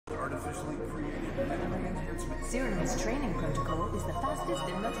Artificially created memory enhancement. Cyril's training protocol is the fastest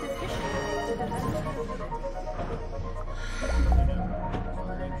and most efficient way to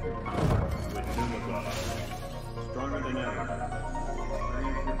Stronger than ever.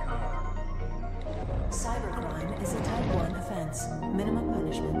 Cybercrime is a Type 1 offense. Minimum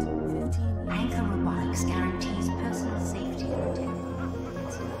punishment, 15 years. Anchor Robotics guarantees personal safety and integrity.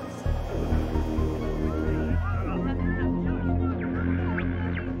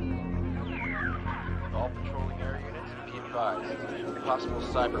 All patrolling area units, be advised. Possible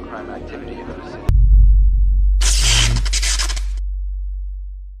cybercrime activity in the vicinity.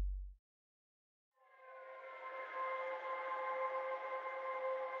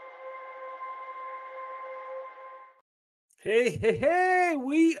 Hey,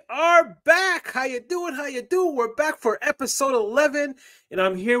 we are back. How you doing? We're back for episode 11, and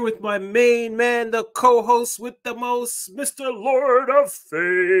I'm here with my main man, the co-host with the most, Mr. Lord of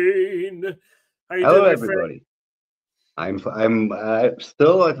Thane. How you Hello, doing, everybody. I'm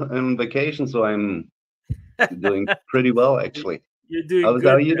still on vacation, so I'm doing pretty well, actually. You're doing How good.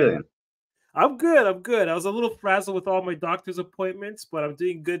 are you doing? I'm good. I was a little frazzled with all my doctor's appointments, but I'm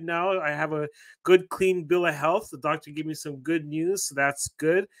doing good now. I have a good, clean bill of health. The doctor gave me some good news, so that's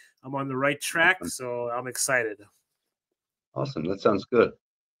good. I'm on the right track, so I'm excited. Awesome. That sounds good.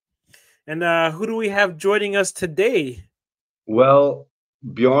 And who do we have joining us today? Well,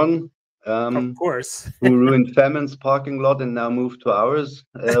 Bjorn, of course, who ruined Famine's parking lot and now moved to ours,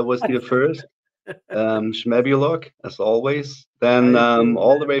 was here first. Schmebulok, as always. Then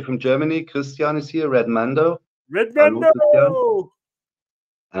all the way from Germany, Christian is here. Red Mando. Red Mando.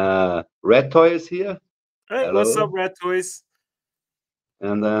 Red Toy is here. Hey, hello. What's up, Red Toys?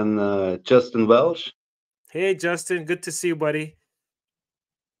 And then Justin Welsh. Hey, Justin. Good to see you, buddy.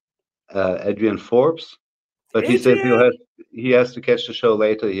 Adrian Forbes. But he said he has to catch the show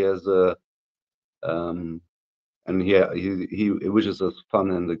later. He has and he wishes us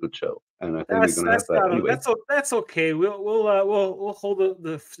fun and a good show. And I think we're gonna have that anyway. That's okay. We'll hold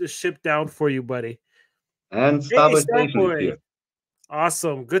the ship down for you, buddy. And Starboy Station is here.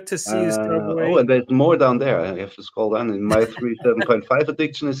 Awesome. Good to see you, Starboy. Oh, and there's more down there. I have to scroll down. And my 37.5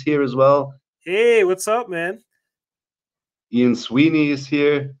 addiction is here as well. Hey, what's up, man? Ian Sweeney is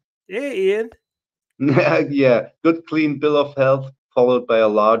here. Hey, Ian. Yeah, good clean bill of health, followed by a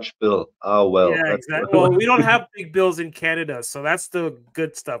large bill. Oh, well. Yeah, exactly. Well, we don't have big bills in Canada, so that's the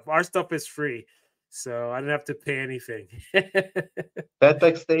good stuff. Our stuff is free, so I don't have to pay anything.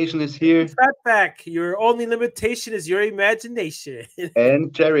 Fatback Station is here. Fatback, your only limitation is your imagination.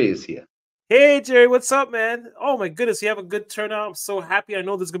 And Jerry is here. Hey, Jerry, what's up, man? Oh, my goodness, you have a good turnout. I'm so happy. I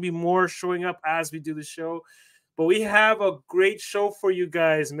know there's going to be more showing up as we do the show. But we have a great show for you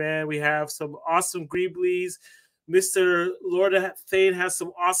guys, man. We have some awesome Greeblies. Mr. Lord of Thane has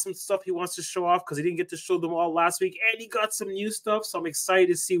some awesome stuff he wants to show off because he didn't get to show them all last week. And he got some new stuff, so I'm excited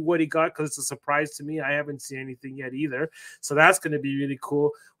to see what he got because it's a surprise to me. I haven't seen anything yet either. So that's going to be really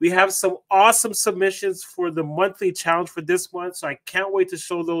cool. We have some awesome submissions for the monthly challenge for this month, so I can't wait to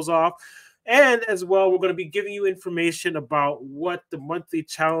show those off. And as well, we're going to be giving you information about what the monthly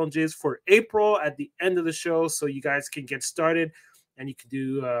challenge is for April at the end of the show so you guys can get started and you can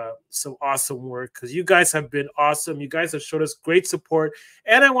do some awesome work because you guys have been awesome. You guys have showed us great support.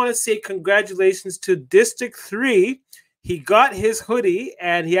 And I want to say congratulations to District 3. He got his hoodie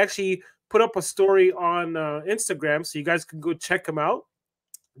and he actually put up a story on Instagram, so you guys can go check him out.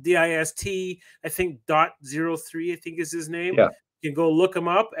 DIST, I think, .03, I think is his name. Yeah. You can go look him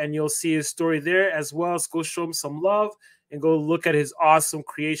up and you'll see his story there, as well as go show him some love and go look at his awesome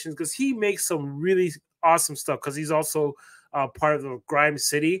creations because he makes some really awesome stuff because he's also part of the Grime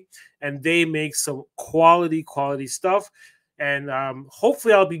City and they make some quality stuff. And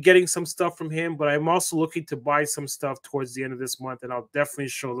hopefully I'll be getting some stuff from him, but I'm also looking to buy some stuff towards the end of this month and I'll definitely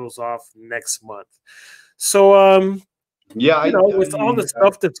show those off next month. So, yeah, with all the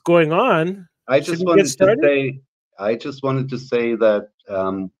stuff that's going on, I just wanted to say that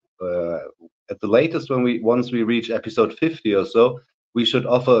at the latest, once we reach episode 50 or so, we should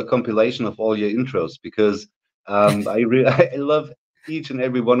offer a compilation of all your intros because I love each and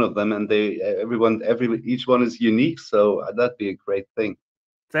every one of them, and each one is unique. So that'd be a great thing.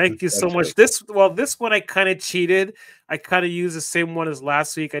 Thank you so much. This one I kind of cheated. I kind of used the same one as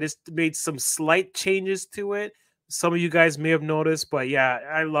last week. I just made some slight changes to it. Some of you guys may have noticed, but yeah,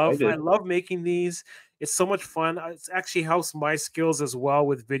 I love making these. It's so much fun. It actually helps my skills as well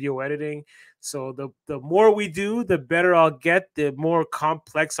with video editing. So the more we do, the better I'll get, the more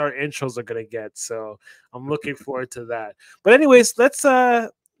complex our intros are going to get. So I'm looking forward to that. But anyways, let's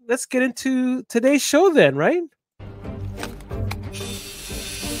get into today's show then, right?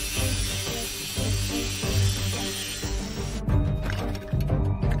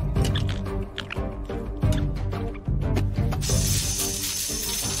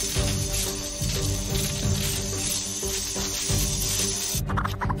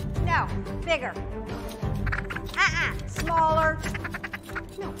 Bigger. Smaller.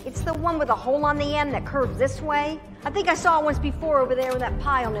 No, it's the one with a hole on the end that curves this way. I think I saw it once before over there in that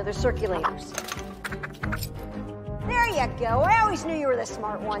pile near the circulators. There you go. I always knew you were the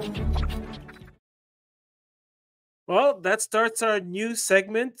smart one. Well, that starts our new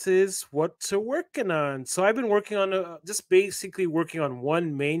segment, is what you're working on. So I've been working on just basically working on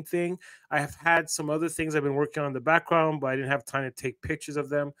one main thing. I have had some other things I've been working on in the background, but I didn't have time to take pictures of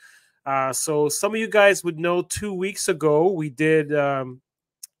them. So some of you guys would know 2 weeks ago we did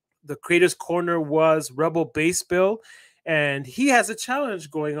the Creators Corner was Rebel Base Build, and he has a challenge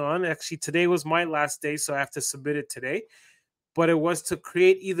going on. Actually, today was my last day, so I have to submit it today. But it was to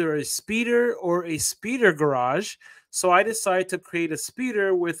create either a speeder or a speeder garage. So I decided to create a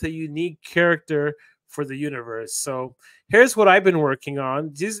speeder with a unique character for the universe. So here's what I've been working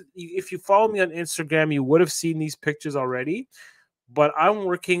on. If you follow me on Instagram, you would have seen these pictures already. But I'm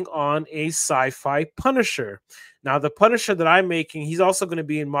working on a sci-fi Punisher. Now, the Punisher that I'm making, he's also going to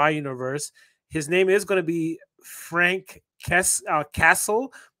be in my universe. His name is going to be Frank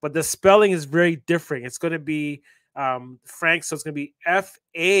Castle, but the spelling is very different. It's going to be Frank, so it's going to be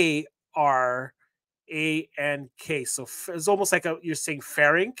Farank. So it's almost like you're saying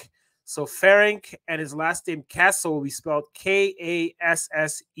Farank. So Farank, and his last name Castle will be spelled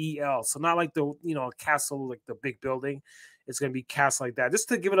Kassel. So not like the castle, like the big building. It's going to be cast like that, just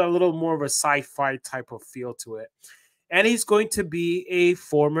to give it a little more of a sci-fi type of feel to it. And he's going to be a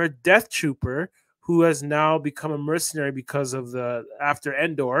former Death Trooper who has now become a mercenary because of after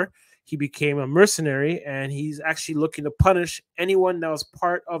Endor. He became a mercenary, and he's actually looking to punish anyone that was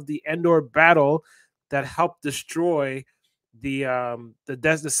part of the Endor battle that helped destroy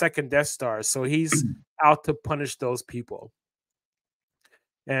the second Death Star. So he's out to punish those people.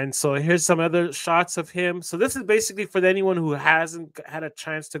 And so here's some other shots of him. So this is basically for anyone who hasn't had a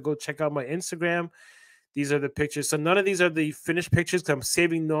chance to go check out my Instagram. These are the pictures. So none of these are the finished pictures, because I'm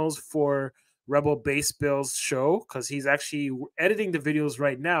saving those for Rebel Base Build's show, because he's actually editing the videos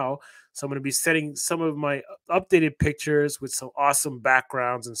right now. So I'm going to be setting some of my updated pictures with some awesome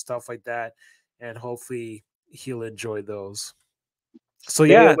backgrounds and stuff like that. And hopefully he'll enjoy those. So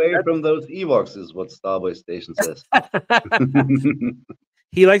Stay yeah, away from those Ewoks is what Starboy Station says.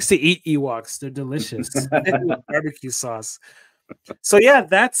 He likes to eat Ewoks. They're delicious. With barbecue sauce. So yeah,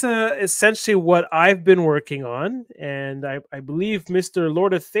 that's essentially what I've been working on. And I believe, Mr.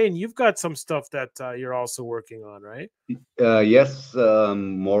 Lord of Thane, you've got some stuff that you're also working on, right? Yes,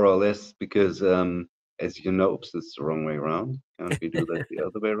 more or less, because as you know, oops, it's the wrong way around. Can't we do that the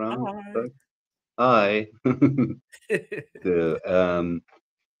other way around? Hi.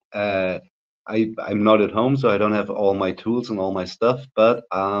 I'm not at home, so I don't have all my tools and all my stuff. But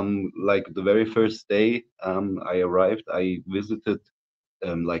like the very first day I arrived, I visited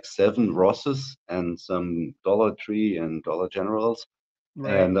like 7 Rosses and some Dollar Tree and Dollar Generals.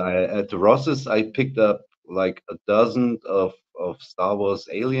 Right. And at the Rosses, I picked up like a dozen of Star Wars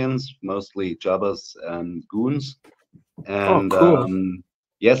aliens, mostly Jabba's goons. And cool.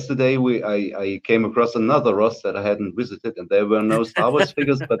 Yesterday I came across another Ross that I hadn't visited, and there were no Star Wars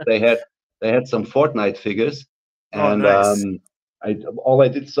figures, but they had some Fortnite figures. And nice. all I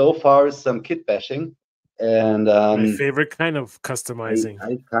did so far is some kit bashing. And my favorite kind of customizing.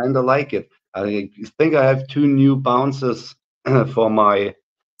 I kind of like it. I think I have 2 new bouncers for my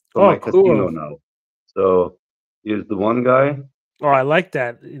casino now. So here's the one guy. Oh, I like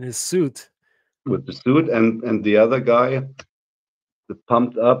that in his suit. With the suit, and the other guy, the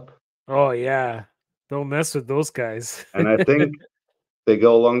pumped up. Oh yeah, don't mess with those guys. And I think they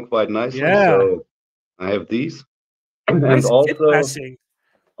go along quite nicely. Yeah. So I have these, nice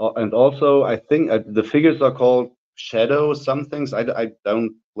and also I think the figures are called Shadow somethings. I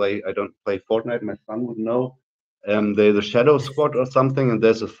don't play Fortnite. My son would know. They're the Shadow Squad or something, and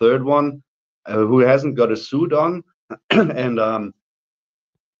there's a third one who hasn't got a suit on, and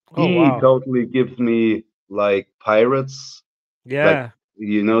he totally gives me like pirates. Yeah.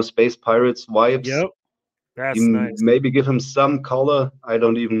 Like, space pirates vibes. Yep. That's nice. Maybe give him some color. I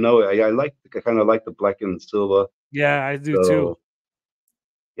don't even know. I kind of like the black and silver. Yeah, I do too.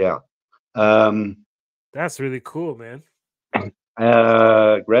 Yeah. That's really cool, man.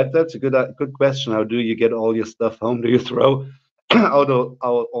 Greg, that's a good question. How do you get all your stuff home? Do you throw out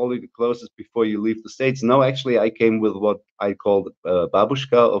all the clothes before you leave the States? No, actually, I came with what I called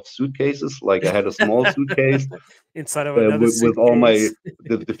babushka of suitcases. Like I had a small suitcase inside of another suitcase with all my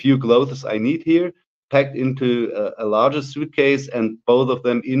the few clothes I need here, packed into a larger suitcase, and both of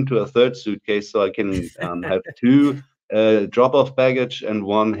them into a third suitcase, so I can have 2 drop-off baggage and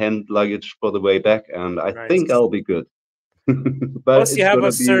 1 hand luggage for the way back. And I think I'll be good. But Plus, it's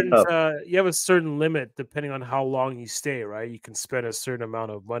gonna be tough. you have a certain limit depending on how long you stay, right? You can spend a certain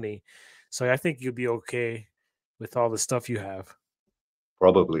amount of money, so I think you'll be okay with all the stuff you have.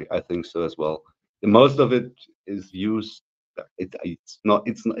 Probably, I think so as well. And most of it is used. It's not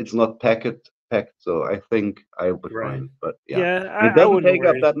packed. So I think I'll be Right. fine. But yeah, Yeah, and it I doesn't wouldn't take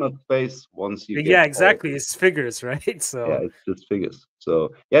up worry. that much space once you get Yeah, all of exactly. it. It's figures, right? Yeah, So it's just figures.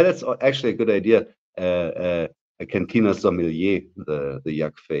 So yeah, that's actually a good idea. A cantina sommelier, the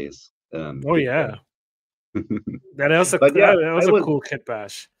Yak phase. oh Kit yeah, bash. that But yeah, was a cool kit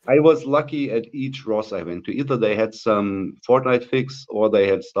bash. I was lucky at each Ross I went to. Either they had some Fortnite fix or they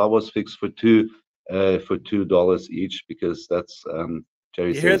had Star Wars fix for $2 each, because that's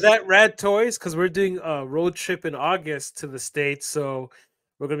Jerry You hear says. that, Rad Toys? Because we're doing a road trip in August to the States, so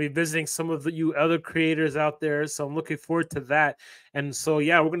we're gonna be visiting some of you other creators out there. So I'm looking forward to that. And so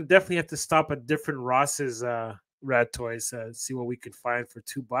yeah, we're gonna definitely have to stop at different Ross's, Rad Toys, see what we can find for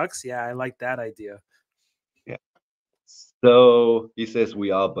 $2. Yeah, I like that idea. Yeah. So he says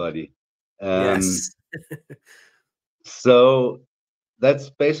we are, buddy. Yes. So that's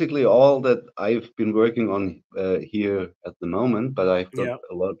basically all that I've been working on here at the moment, but I've got Yeah.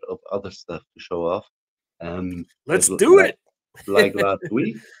 a lot of other stuff to show off. Let's like- do it. like last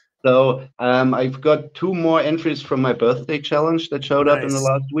week. So I've got 2 more entries from my birthday challenge that showed up in the Nice.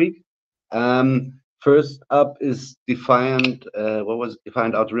 last week. First up is Defiant. What was it?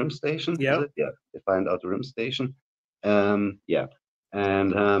 Defiant Outer Rim Station? Yeah. Is it? Yeah, Defiant Outer Rim Station. Yeah,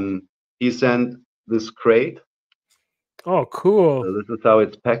 and he sent this crate. Oh, cool. So this is how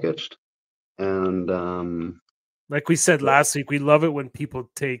it's packaged, and Like we said last week, we love it when people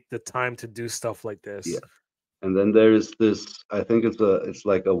take the time to do stuff like this. yeah. And then there is this. I think it's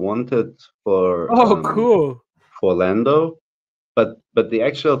like a wanted for. Oh, cool. For Lando, but the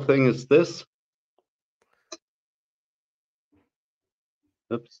actual thing is this.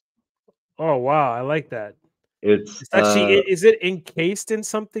 Oops. Oh wow, I like that. It's actually, is it encased in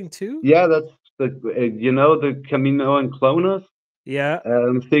something too? yeah, that's the the Camino and Clonus Yeah,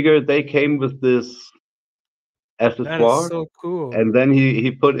 figure. They came with this that is accessoire, so cool. and then he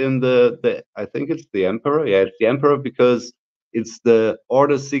put in the I think it's the Emperor. Yeah, it's the Emperor because it's the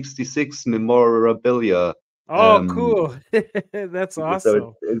Order 66 memorabilia. Oh, cool. That's So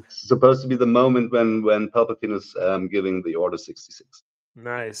awesome. it's supposed to be the moment when Palpatine is giving the Order 66.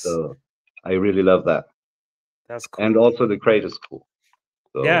 Nice. So I really love that. That's cool. And also the crate is cool.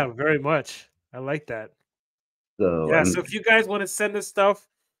 So, yeah, very much. I like that. So Yeah, so if you guys want to send us stuff,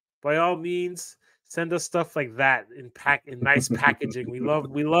 by all means, send us stuff like that in nice packaging. We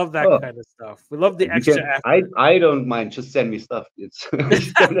love that kind of stuff. We love the extra effort. I don't mind. Just send me stuff. It's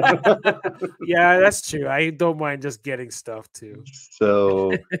yeah, that's true. I don't mind just getting stuff too.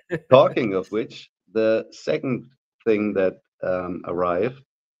 So talking of which, the second thing that arrived,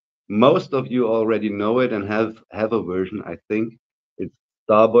 most of you already know it and have a version. I think it's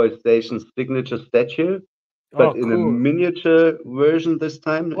Starboy Station's signature statue, but in a miniature version this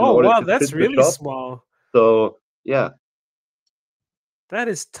time. Oh wow, that's really small. So yeah, that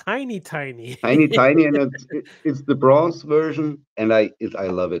is tiny, tiny, and it's the bronze version, and I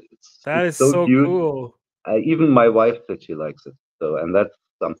love it. It's so cute. Cool. Even my wife said she likes it. So, and that's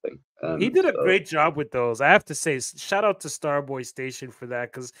something. He did a great job with those. I have to say, shout out to Starboy Station for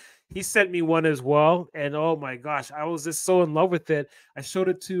that, because he sent me one as well. And oh my gosh, I was just so in love with it. I showed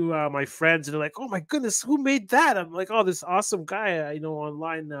it to my friends, and they're like, "Oh my goodness, who made that?" I'm like, "Oh, this awesome guy I know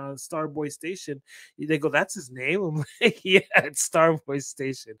online, Starboy Station." They go, "That's his name." I'm like, "Yeah, it's Starboy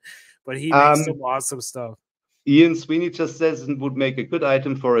Station," but he makes some awesome stuff. Ian Sweeney just says it would make a good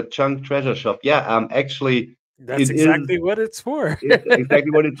item for a junk treasure shop. Yeah, actually. That's exactly what it's for. It's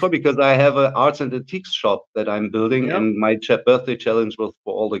exactly what it's for, because I have an arts and antiques shop that I'm building, and my birthday challenge was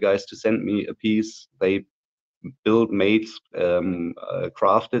for all the guys to send me a piece they built, made,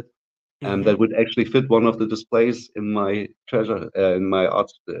 crafted, and that would actually fit one of the displays in my in my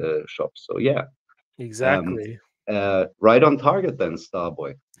arts shop. So yeah, exactly. Right on target then,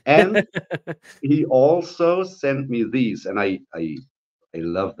 Starboy. And he also sent me these, and I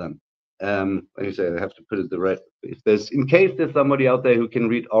love them. Let me say, I have to put it the right. In case there's somebody out there who can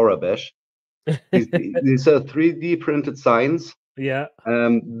read Orabesh, these are 3D printed signs. Yeah.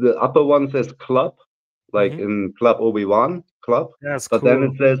 The upper one says club, like in Club Obi-Wan Club. That's but cool. Then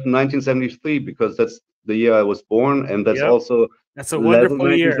it says 1973 because that's the year I was born, and that's also that's a wonderful level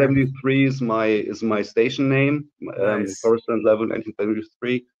 1973 year. is my station name. Nice. Correspond level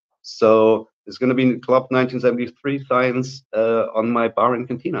 1973. So it's going to be Club 1973 signs on my bar and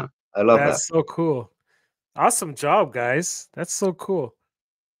cantina. I love that. That's so cool. Awesome job, guys. That's so cool.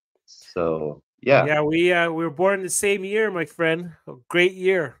 So Yeah, Yeah, we were born the same year, my friend. A great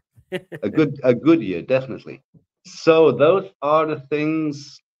year. a good year, definitely. So those are the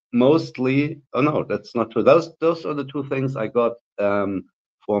things mostly. Oh no, that's not true. Those are the two things I got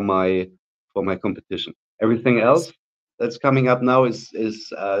for my competition. Everything Nice. else that's coming up now is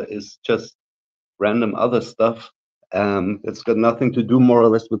just random other stuff. It's got nothing to do more or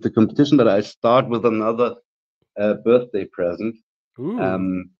less with the competition. But I start with another birthday present.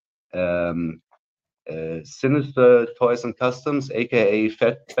 Ooh. Sinister Toys and Customs, aka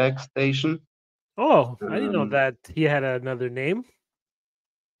Fatback Station. Oh, I didn't know Um, that he had another name.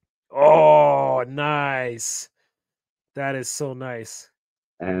 Oh, nice. That is so nice.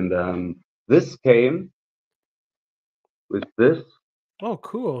 And this came with this Oh,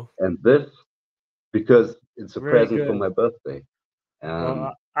 cool. and this because it's a Very present for good. my birthday.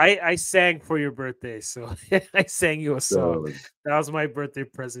 Well, I sang for your birthday, so I sang you a song. So, That was my birthday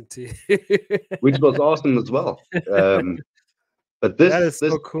present to you. which was awesome as well. But That this is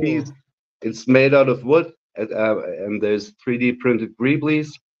so cool. piece, it's made out of wood, and there's 3D printed greeblies,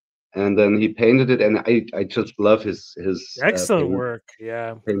 and then he painted it, and I just love his Excellent paint work.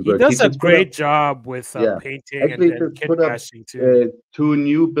 Yeah, paint he work. He does a just put up, great job with yeah, painting actually and just kit put up bashing too. 2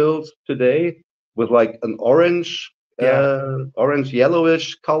 new builds today with like an orange, Yeah. orange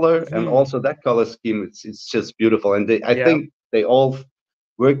yellowish color, and Mhm. also that color scheme. It's just beautiful, and I Yeah. think they all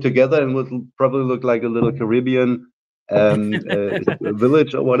work together and would probably look like a little Caribbean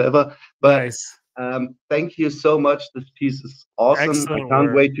village or whatever. But Nice. thank you so much. This piece is awesome. I Excellent can't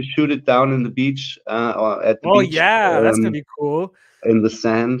work. wait to shoot it down in the beach or at the Oh beach yeah, that's gonna be cool. in the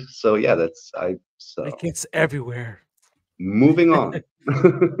sand. So yeah, so It gets everywhere. moving on.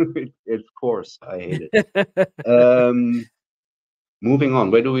 It's coarse. I hate it. Moving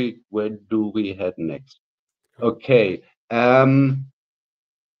on. Where do we head next? Okay.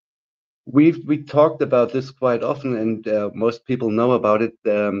 We talked about this quite often, and most people know about it.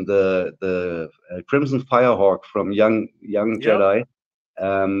 The Crimson Firehawk from Young Yep, Jedi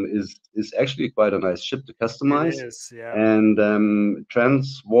is actually quite a nice ship to it customize. is. Yeah. And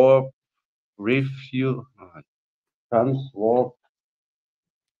Transwarp refuel Transwarp.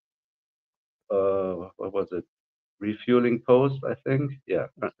 What was it? Refueling post, I think. Yeah.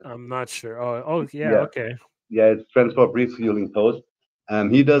 I'm not sure. Oh yeah, Yeah. okay. Yeah, it's Transwarp refueling post.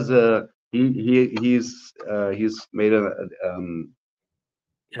 He does a he's made a An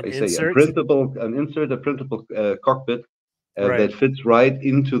how do you say, insert. a printable cockpit Right. that fits right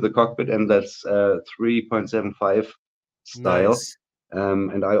into the cockpit, and that's 3.75 style. Nice.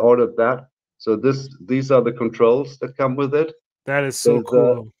 And I ordered that. So these are the controls that come with it. That is so There's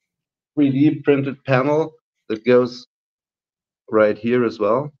cool. a 3D printed panel that goes right here as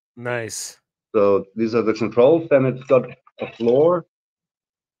well. Nice. So these are the controls. Then it's got a floor.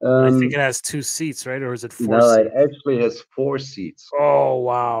 I think it has 2 seats, right? Or is it 4 No, seats? it actually has 4 seats. Oh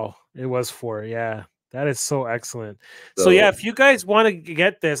wow. It was 4. Yeah. That is so excellent. So yeah, if you guys want to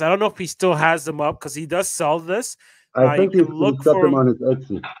get this, I don't know if he still has them up because he does sell this. I think you he's can look got for them him. on his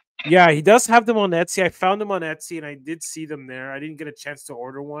Etsy. Yeah, he does have them on Etsy. I found them on Etsy and I did see them there. I didn't get a chance to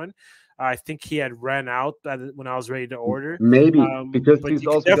order one. I think he had ran out when I was ready to order. Maybe because But he's you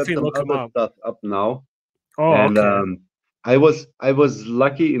can also got definitely some look him other up. stuff up now. Oh, And okay. I was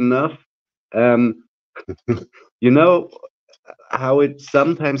lucky enough. You know how it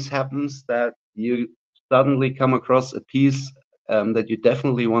sometimes happens that you suddenly come across a piece that you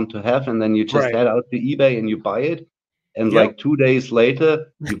definitely want to have, and then you just Right. head out to eBay and you buy it, and Yep. like 2 days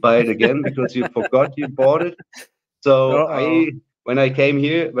later you buy it again because you forgot you bought it. So Uh-oh. when I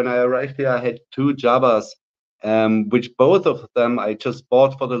arrived here, I had 2 Jabbas, which both of them I just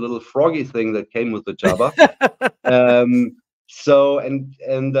bought for the little froggy thing that came with the Jabba. So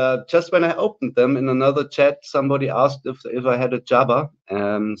just when I opened them in another chat, somebody asked if I had a Jabba.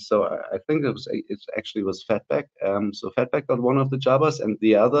 So I think it actually was Fatback. So Fatback got one of the Jabbas, and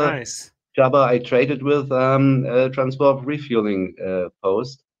the other Nice. Jabba I traded with Transwarp refueling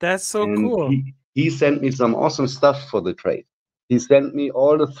post. That's so And cool. he sent me some awesome stuff for the trade. He sent me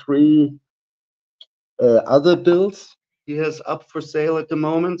all the 3 other builds he has up for sale at the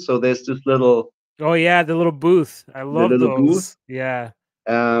moment. So there's this little Oh yeah, the little booth. I love little booth. those. Yeah.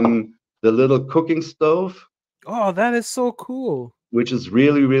 The little cooking stove, Oh, that is so cool. which is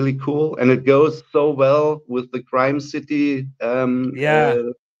really, really cool. And it goes so well with the Grime City Yeah.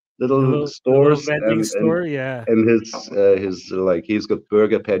 The little little stores vending store. Yeah. and his like he's got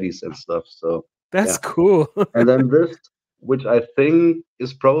burger patties and stuff. So That's yeah. cool. And then this, which I think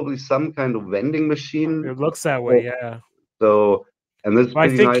is probably some kind of vending machine. It looks that way. Yeah. So And this is I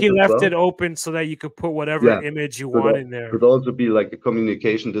pretty think nice he as left well. it open so that you could put whatever Yeah, image you want in there. could also be like a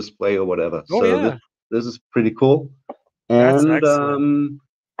communication display or whatever. Oh, So yeah. this is pretty cool. That's And excellent.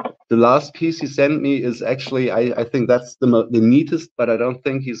 the last piece he sent me is actually, I think that's the neatest, but I don't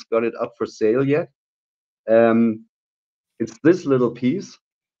think he's got it up for sale yet. It's this little piece,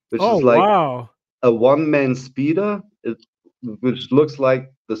 which Oh, is like wow. a one-man speeder, which looks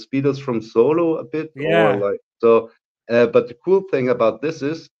like the speeders from Solo a bit, or Yeah. like so. But the cool thing about this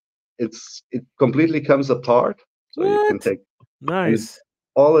is it completely comes apart, so you can What? take, and it's Nice.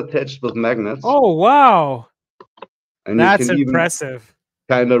 all attached with magnets, Oh, wow. and you That's can even impressive.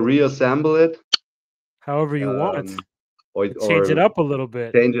 kind of reassemble it, However you want. or Change it up a little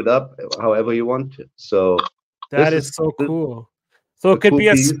bit. change it up however you want to. So That is so this cool. So a it could cool be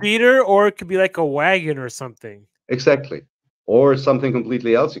a piece. speeder or it could be like a wagon or something. Exactly, or something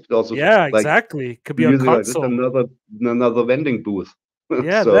completely else. You could also Yeah, like exactly. Could be a use it like this, console. another vending booth.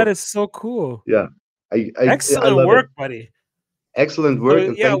 Yeah, So that is so cool. yeah, I Excellent love it. work, buddy. Excellent work, So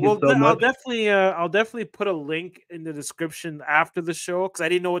and yeah, thank you so much. I'll definitely put a link in the description after the show because I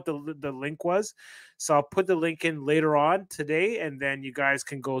didn't know what the link was. So I'll put the link in later on today, and then you guys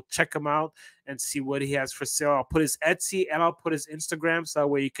can go check him out and see what he has for sale. I'll put his Etsy and I'll put his Instagram, so that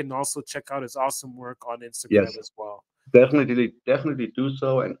way you can also check out his awesome work on Instagram Yes, as well. definitely do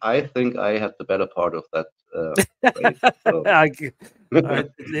so. And I think I had the better part of that trade. So.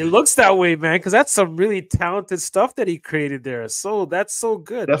 It looks that way, man, because that's some really talented stuff that he created there. So that's so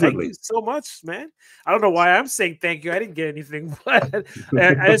good. Definitely. Thank you so much, man. I don't know why I'm saying thank you. I didn't get anything, but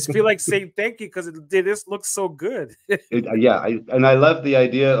I just feel like saying thank you because this looks so good. Yeah, I love the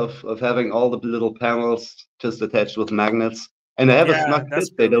idea of having all the little panels just attached with magnets, and they have a Yeah, snug that's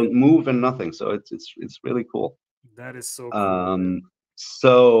fit. They brilliant. don't move and nothing, so it's really cool. That is so cool. Man.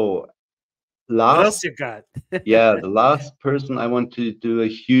 So What else last, you got? yeah, the last person I want to do a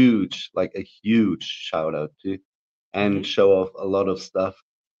huge shout out to and show off a lot of stuff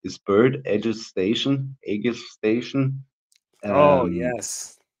is Bird Aegis Station. Oh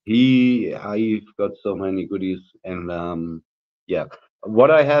yes. I've got so many goodies, and yeah,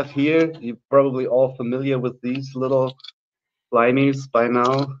 what I have here, you're probably all familiar with these little slimies by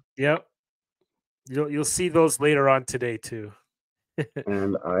now. Yep. You'll see those later on today too.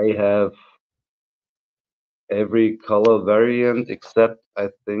 And I have every color variant except I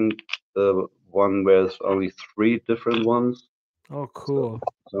think the one where there's only 3 different ones. Oh, cool.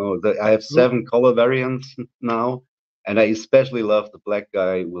 So I have 7 color variants now, and I especially love the black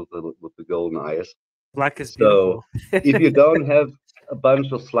guy with the golden eyes. Black is So beautiful. if you don't have a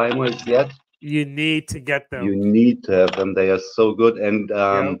bunch of Slimers yet, you need to get them. you need to have them. They are so good, and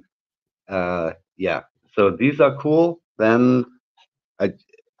yeah. So these are cool. Then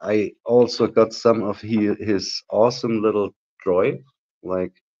I also got some of his awesome little droids.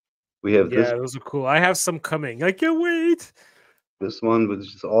 Like we have this. Those are cool. I have some coming. I can't wait. This one, which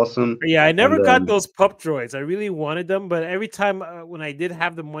is awesome. Yeah, I never got those pup droids. I really wanted them, but every time when I did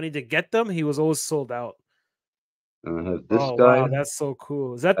have the money to get them, he was always sold out. I have this guy. Wow, that's so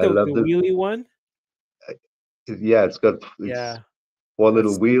cool. Is that the wheelie one? Yeah, it's got 4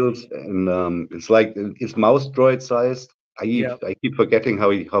 little wheels, and it's like it's mouse droid sized. I keep forgetting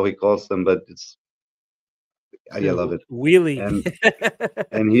how he calls them, but I love it. Wheelie.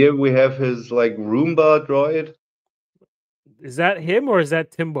 And here we have his like Roomba droid. Is that him or is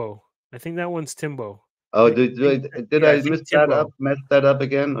that Timbo? I think that one's Timbo. Oh, did I mess that up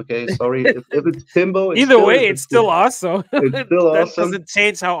again? Okay, sorry. if it's Timbo, either way, it's still awesome. It's still that awesome. Doesn't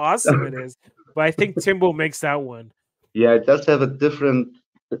change how awesome it is. But I think Timbo makes that one. Yeah, it does have a different.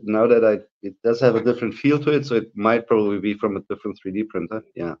 Now that it does have a different feel to it, so it might probably be from a different 3D printer.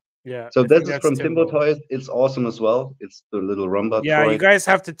 Yeah. Yeah. So this is from Timbo Toys. It's awesome as well. It's the little Rumba. Yeah, droid. you guys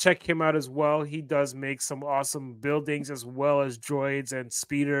have to check him out as well. He does make some awesome buildings as well as droids and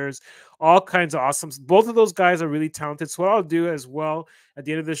speeders, all kinds of awesome. Both of those guys are really talented. So what I'll do as well at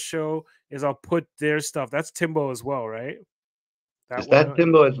the end of the show is I'll put their stuff. That's Timbo as well, right? Is that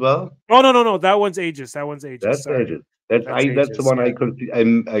Timbo as well? Oh no. That one's Aegis. That's Aegis. That's the one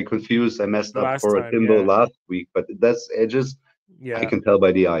I confused. I messed up for a Timbo last week, but that's Aegis. Yeah, I can tell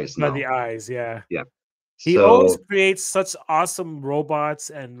by the eyes now. By the eyes, yeah. Yeah. He always creates such awesome robots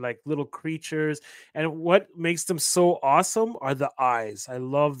and like little creatures. And what makes them so awesome are the eyes. I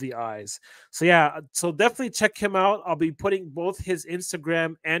love the eyes. So yeah, so definitely check him out. I'll be putting both his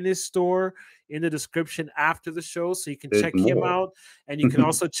Instagram and his store in the description after the show, so you can check him out. And you can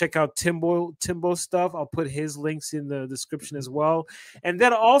also check out Timbo stuff. I'll put his links in the description as well. And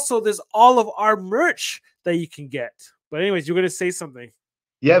then also there's all of our merch that you can get. But anyways, you're going to say something.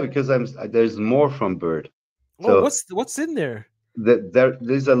 Yeah, because there's more from Bird. So what's in there?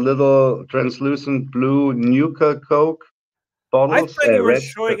 there's a little translucent blue Nuka Coke I bottles. thought you were Red.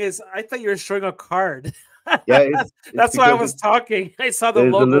 showing I thought you were showing a card. Yeah, That's why I because was talking. I saw the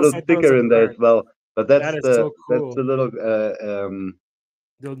there's a logo, little so I thought it was sticker a in there card. as well. But That is so that's cool. the little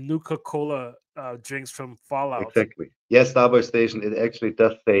The Nuka Cola drinks from Fallout. exactly. Yes, Starboy Station. It actually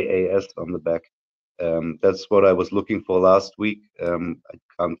does say AS on the back. That's what I was looking for last week.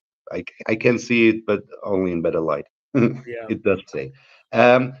 I can see it, but only in better light. Yeah. It does say.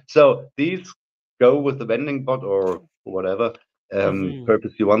 So these go with the vending bot or whatever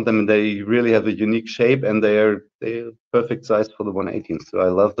purpose you want them, and they really have a unique shape, and they're perfect size for the 118. So I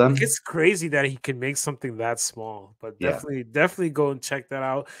love them. It's crazy that he can make something that small, but Yeah. definitely go and check that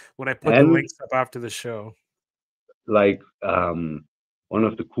out when I put the And links up after the show. like one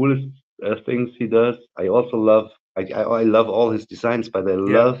of the coolest things he does, I also love. I love all his designs, but I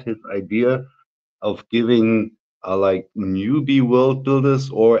love his idea of giving like newbie world builders,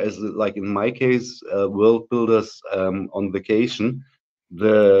 or as like in my case, world builders on vacation,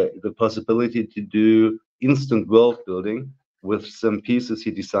 the possibility to do instant world building with some pieces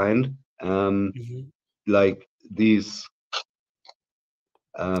he designed, like these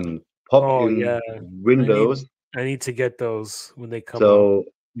pop-in windows. I need to get those when they come out. So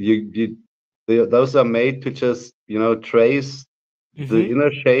those are made to just trace the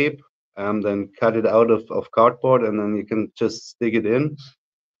inner shape, then cut it out of cardboard, and then you can just stick it in.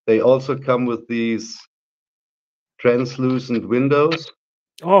 They also come with these translucent windows.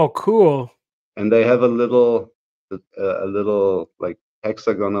 Oh, cool! And they have a little like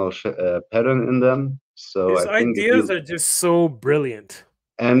hexagonal pattern in them. So his I think ideas are just so brilliant.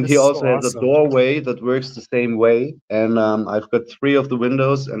 And he also has a doorway that works the same way. And I've got 3 of the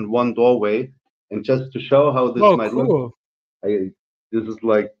windows and 1 doorway. And just to show how this might look, this is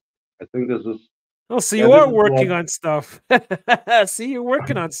like, I think this is. Oh, so you are working on stuff. See, you're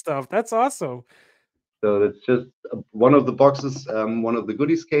working on stuff. That's awesome. So that's just one of the boxes. One of the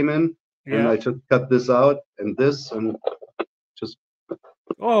goodies came in, and I just cut this out and this, and just.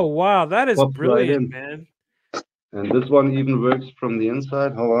 Oh wow, that is brilliant, man. And this one even works from the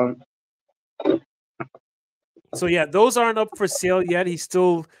inside. Hold on. So yeah, those aren't up for sale yet. He's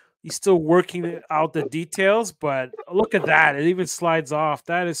still working out the details, but look at that. It even slides off.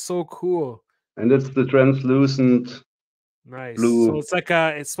 That is so cool. And it's the translucent blue. So it's like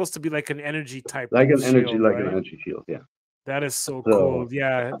it's supposed to be like an energy type. Like an shield, energy shield, yeah. That is so cool.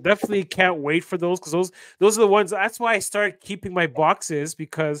 Yeah, definitely can't wait for those, because those are the ones. That's why I started keeping my boxes,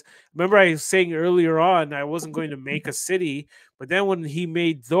 because remember I was saying earlier on I wasn't going to make a city, but then when he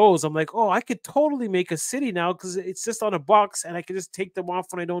made those, I'm like, oh, I could totally make a city now, because it's just on a box and I can just take them off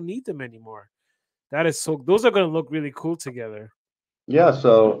when I don't need them anymore. That is so. Those are going to look really cool together. Yeah.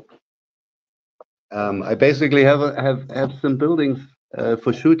 So I basically have some buildings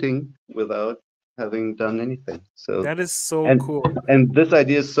for shooting without having done anything. So that is so cool. And this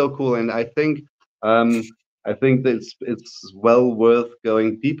idea is so cool, and I think that it's well worth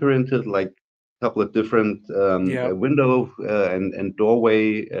going deeper into it, like a couple of different window and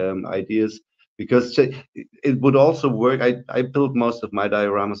doorway ideas, because it would also work. I built most of my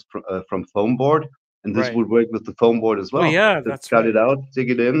dioramas from foam board, and this would work with the foam board as well. Oh yeah, just cut it out, dig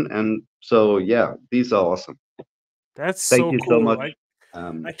it in, and so yeah, these are awesome. That's Thank you cool. so much.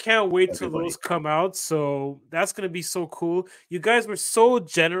 I can't wait till those come out. So that's going to be so cool. You guys were so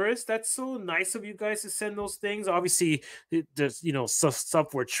generous. That's so nice of you guys to send those things. Obviously, there's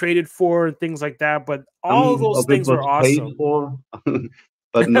stuff we're traded for and things like that. But all those things were awesome. Paid for,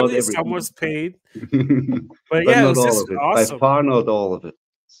 but not everything. Some was paid. But yeah, it was just awesome. By far, not all of it.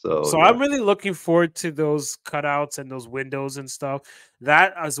 So I'm really looking forward to those cutouts and those windows and stuff.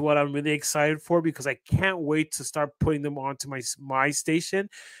 That is what I'm really excited for, because I can't wait to start putting them onto my station.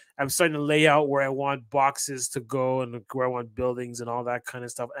 I'm starting to lay out where I want boxes to go and where I want buildings and all that kind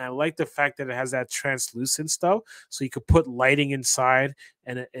of stuff. And I like the fact that it has that translucent stuff, so you could put lighting inside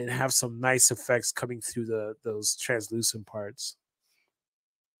and have some nice effects coming through those translucent parts.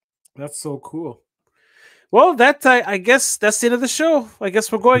 That's so cool. Well, I guess that's the end of the show. I guess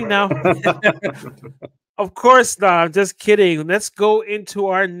we're going now. Of course not. I'm just kidding. Let's go into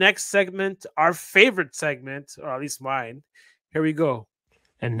our next segment, our favorite segment, or at least mine. Here we go.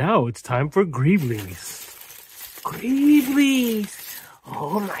 And now it's time for Greeblies. Greeblies!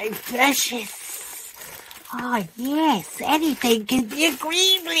 Oh, my precious! Oh, yes, anything can be a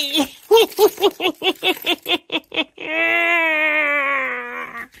Greebly!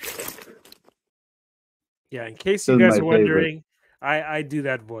 Yeah, in case you guys are wondering, I do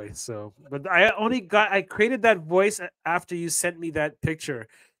that voice. So, but I created that voice after you sent me that picture,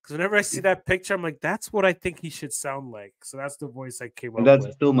 Because whenever I see that picture, I'm like, that's what I think he should sound like. So that's the voice I came And up that's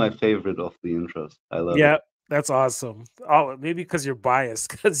with. still my favorite of the intros. I love Yeah, that's awesome. Oh, maybe because you're biased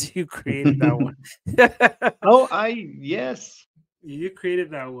because you created that one. Oh, yes. You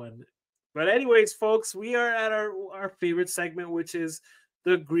created that one. But anyways, folks, we are at our favorite segment, which is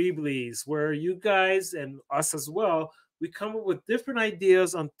the Greeblies, where you guys and us as well, we come up with different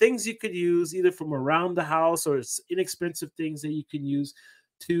ideas on things you could use either from around the house or inexpensive things that you can use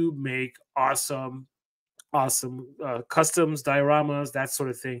to make awesome customs, dioramas, that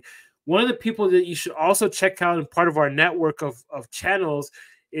sort of thing. One of the people that you should also check out and part of our network of channels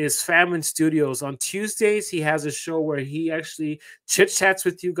is Famine Studios. On Tuesdays, he has a show where he actually chit-chats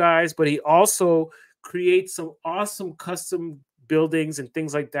with you guys, but he also creates some awesome custom buildings and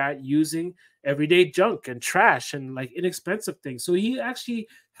things like that using everyday junk and trash and like inexpensive things. So he actually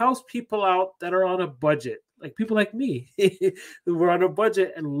helps people out that are on a budget, like people like me who were on a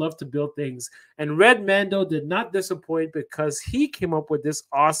budget and love to build things. And Red Mando did not disappoint because he came up with this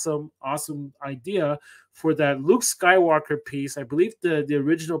awesome idea for that Luke Skywalker piece. I believe the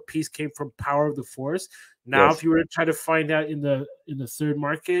original piece came from Power of the Force. Now, Yes. if you were to try to find out in the third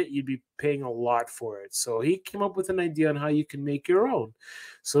market, you'd be paying a lot for it. So he came up with an idea on how you can make your own.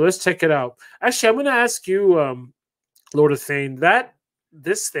 So let's check it out. Actually, I'm going to ask you, Lord of Thane,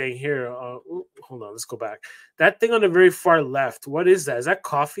 this thing here. Hold on, let's go back. That thing on the very far left. What is that? Is that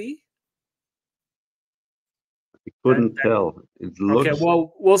coffee? I couldn't tell. It looks. Okay,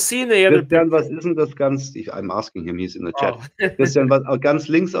 well, we'll see in the other Christian, picture. was isn't das ganz? I'm asking him. He's in the chat. Oh. Christian, was ganz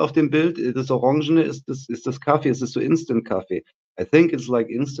links auf dem Bild, das Orangene, ist das Kaffee? Is this so instant coffee? I think it's like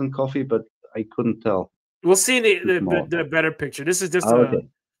instant coffee, but I couldn't tell. We'll see in the better picture. This is just okay.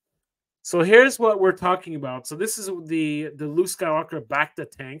 So here's what we're talking about. So this is the Luke Skywalker back the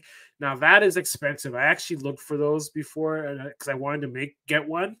tank. Now that is expensive. I actually looked for those before because I wanted to get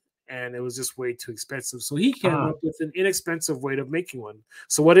one, and it was just way too expensive. So he came up with an inexpensive way of making one.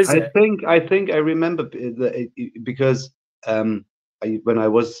 So what is it? I think I remember because when I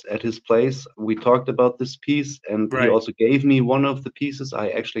was at his place, we talked about this piece, and he also gave me one of the pieces. I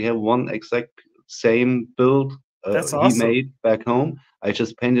actually have one exact same build That's he awesome. made back home. I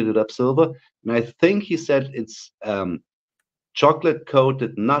just painted it up silver, and I think he said it's chocolate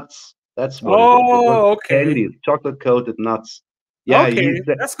coated nuts. That's what it is. Okay. Candies, chocolate coated nuts. Yeah, okay,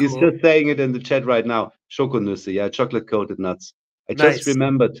 he's just saying it in the chat right now. Schokonüsse, yeah, chocolate coated nuts. I just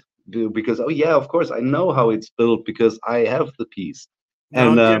remembered because of course I know how it's built because I have the piece. Now,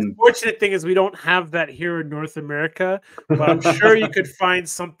 And the unfortunate thing is we don't have that here in North America, but I'm sure you could find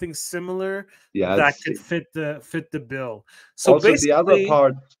something similar that could fit the bill. So also basically, the other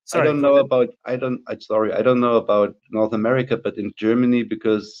part, sorry, I don't know about North America, but in Germany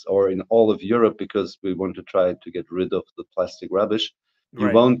or in all of Europe, because we want to try to get rid of the plastic rubbish, you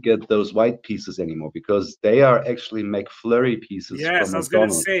won't get those white pieces anymore because they are actually McFlurry pieces. Yes, from I was going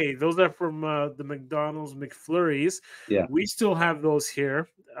to McDonald's. say those are from the McDonald's McFlurries. Yeah, we still have those here.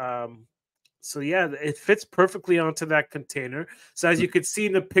 So yeah, it fits perfectly onto that container. So as you can see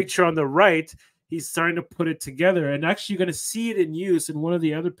in the picture on the right, he's starting to put it together, and actually you're going to see it in use in one of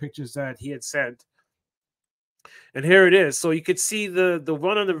the other pictures that he had sent. And here it is. So you could see the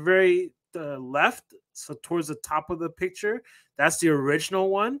one on the very left, so towards the top of the picture, that's the original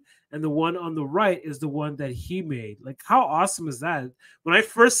one, and the one on the right is the one that he made. Like, how awesome is that? When I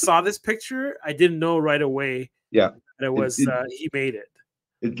first saw this picture, I didn't know right away that it was he made it.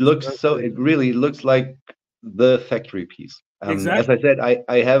 It looks it really looks like the factory piece. Exactly. As I said,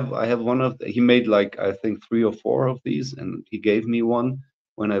 I have one of he made like I think 3 or 4 of these, and he gave me one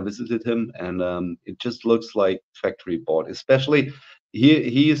when I visited him, and it just looks like factory bought. Especially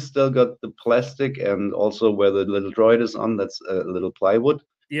he's still got the plastic, and also where the little droid is on, that's a little plywood.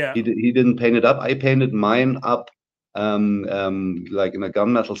 Yeah, he didn't paint it up. I painted mine up like in a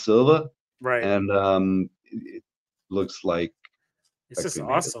gunmetal silver, right, and it looks like it's just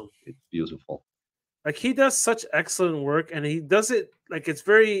awesome. It's beautiful. Like, he does such excellent work, and he does it like it's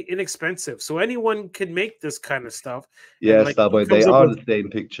very inexpensive, so anyone can make this kind of stuff. Yeah, like, Starboy, they are the same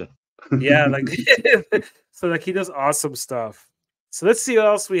picture. Yeah, like so like he does awesome stuff. So let's see what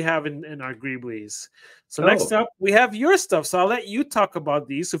else we have in our Greeblies. So next up we have your stuff. So I'll let you talk about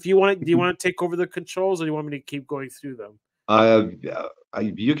these. So if you want, do you want to take over the controls, or do you want me to keep going through them?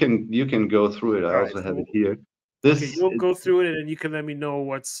 You can go through it. I also have it here. You'll go through it, and you can let me know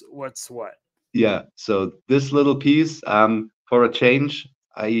what's what. Yeah. So this little piece, for a change,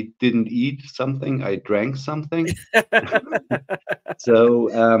 I didn't eat something. I drank something.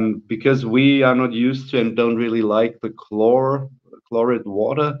 So because we are not used to and don't really like the chlorid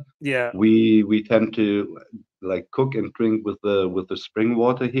water, yeah, we tend to like cook and drink with the spring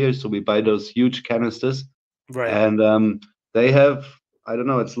water here. So we buy those huge canisters, Right. and they have, I don't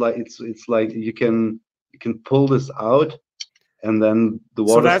know, it's like you can pull this out, and then the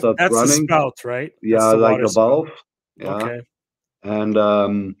So water starts that's the running. spout, right? That's Yeah, the like water a spout. valve. Yeah. Okay.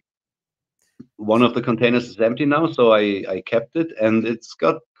 And one of the containers is empty now, so I kept it, and it's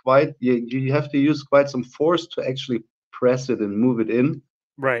got quite, you have to use quite some force to actually press it and move it in.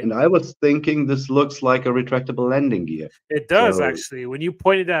 Right. And I was thinking this looks like a retractable landing gear. It does So- actually. When you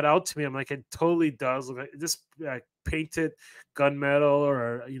pointed that out to me, I'm like, it totally does look like just painted gunmetal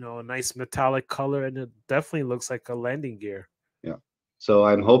or a nice metallic color, and it definitely looks like a landing gear. Yeah. So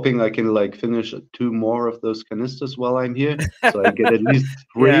I'm hoping I can like finish 2 more of those canisters while I'm here, so I get at least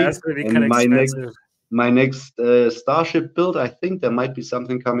 3. Yeah, that's gonna be kind And of expensive. my next Starship build, I think there might be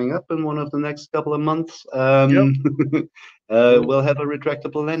something coming up in one of the next couple of months. We'll have a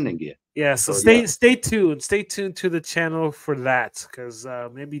retractable landing gear. Yeah, so So, stay tuned. Stay tuned to the channel for that, because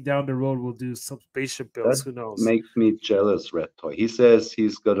maybe down the road we'll do some spaceship builds. Who knows? Makes me jealous, Red Toy. He says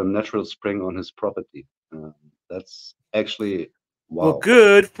he's got a natural spring on his property. That's actually wow. Well,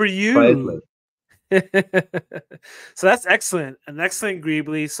 good for you. Priceless. So that's excellent, an excellent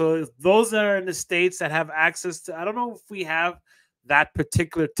Greebly. So those that are in the States that have access to, I don't know if we have that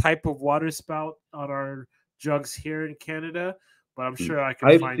particular type of water spout on our jugs here in Canada, but I'm sure I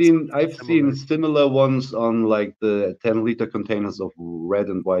can I've seen similar ones on like the 10-liter containers of red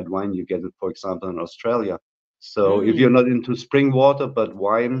and white wine you get it, for example, in Australia. So if you're not into spring water but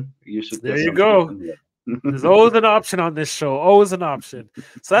wine, you should. There you go. There's always an option on this show. Always an option.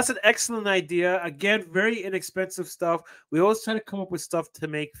 So that's an excellent idea. Again, very inexpensive stuff. We always try to come up with stuff to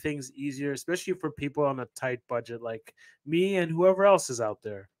make things easier, especially for people on a tight budget like me and whoever else is out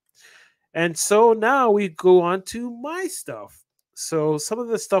there. And so now we go on to my stuff. So some of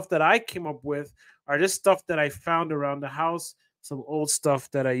the stuff that I came up with are just stuff that I found around the house, some old stuff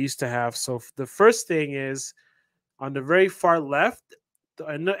that I used to have. So the first thing is on the very far left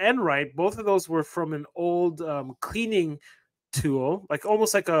and right, both of those were from an old cleaning tool, like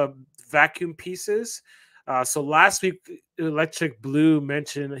almost like a vacuum pieces. So last week, Electric Blue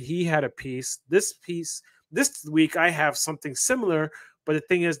mentioned he had a piece. This week, I have something similar, but the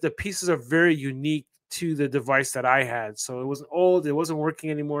thing is, the pieces are very unique to the device that I had. So it was old, it wasn't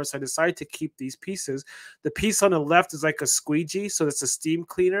working anymore. So I decided to keep these pieces. The piece on the left is like a squeegee. So it's a steam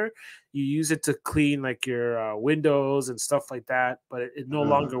cleaner. You use it to clean like your windows and stuff like that, but it no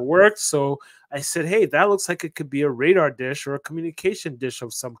longer worked. So I said, hey, that looks like it could be a radar dish or a communication dish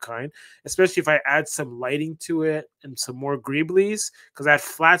of some kind, especially if I add some lighting to it and some more greeblies, because that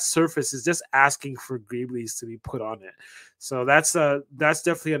flat surface is just asking for greeblies to be put on it. So that's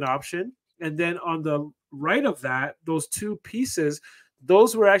definitely an option. And then on the right of that, those two pieces,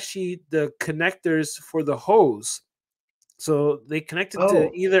 those were actually the connectors for the hose. So they connected to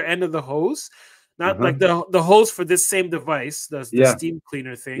either end of the hose, not like the hose for this same device, the steam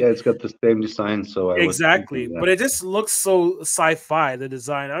cleaner thing. Yeah, it's got the same design. So exactly, but it just looks so sci-fi. The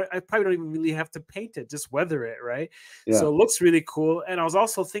design, I probably don't even really have to paint it, just weather it, right? Yeah. So it looks really cool. And I was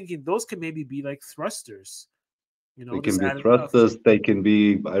also thinking those could maybe be like thrusters. They can be thrusters. They can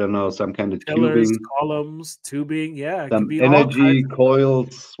be, I don't know, some kind of pillars, tubing, columns, tubing. Yeah, it some could be energy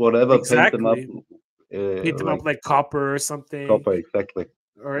coils, whatever. Exactly. Paint them up like copper or something. Copper, exactly.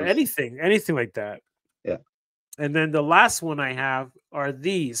 Or anything like that. Yeah. And then the last one I have are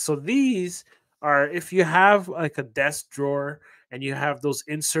these. So these are if you have like a desk drawer and you have those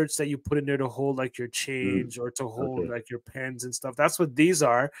inserts that you put in there to hold like your change or to hold like your pens and stuff. That's what these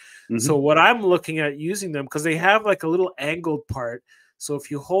are. So what I'm looking at using them, because they have like a little angled part. So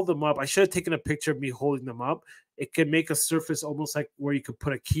if you hold them up, I should have taken a picture of me holding them up. It can make a surface almost like where you could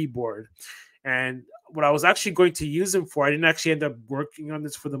put a keyboard. And what I was actually going to use them for, I didn't actually end up working on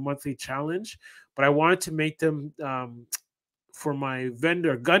this for the monthly challenge, but I wanted to make them for my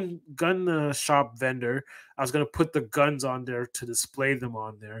vendor, gun shop vendor. I was going to put the guns on there to display them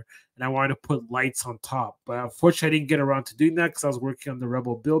on there, and I wanted to put lights on top. But unfortunately, I didn't get around to doing that because I was working on the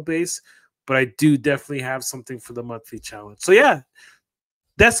Rebel build base. But I do definitely have something for the monthly challenge. So yeah,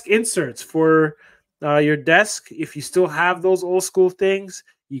 desk inserts for your desk. If you still have those old school things,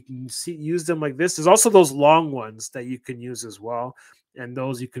 you can use them like this. There's also those long ones that you can use as well. And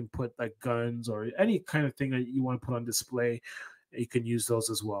those you can put like guns or any kind of thing that you want to put on display. You can use those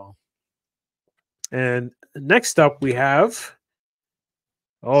as well. And next up we have,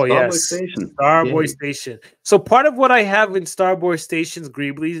 Starboy Station. So part of what I have in Starboy Station's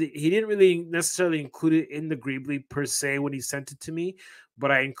Greebly, he didn't really necessarily include it in the Greebly per se when he sent it to me,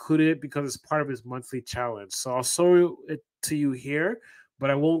 but I included it because it's part of his monthly challenge. So I'll show it to you here, but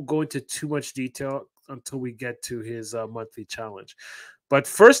I won't go into too much detail until we get to his monthly challenge. But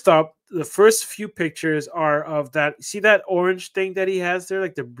first up, the first few pictures are of that. See that orange thing that he has there,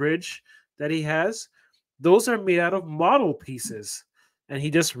 like the bridge that he has? Those are made out of model pieces, and he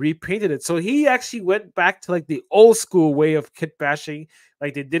just repainted it. So he actually went back to like the old school way of kit bashing,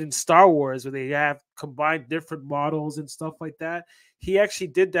 like they did in Star Wars, where they have combined different models and stuff like that. He actually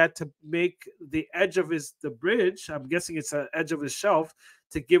did that to make the edge of the bridge, I'm guessing it's the edge of his shelf,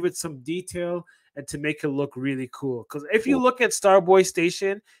 to give it some detail and to make it look really cool. Because if you look at Starboy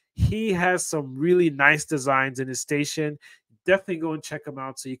Station, he has some really nice designs in his station. Definitely go and check him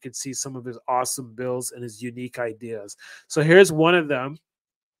out so you can see some of his awesome builds and his unique ideas. So here's one of them.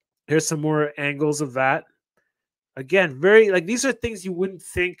 Here's some more angles of that. Again, very like these are things you wouldn't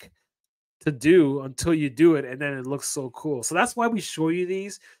think to do until you do it, and then it looks so cool. So that's why we show you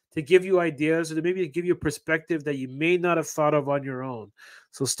these, to give you ideas or to maybe to give you a perspective that you may not have thought of on your own.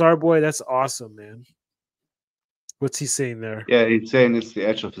 So Starboy, that's awesome, man. What's he saying there? Yeah, he's saying it's the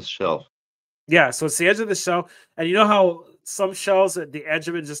edge of his shelf. Yeah, so it's the edge of the shelf, and you know how some shells at the edge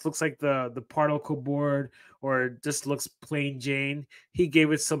of it just looks like the particle board, or it just looks plain Jane. He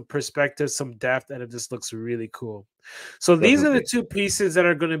gave it some perspective, some depth, and it just looks really cool. So these are the two pieces that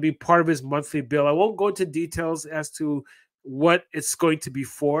are going to be part of his monthly bill. I won't go into details as to what it's going to be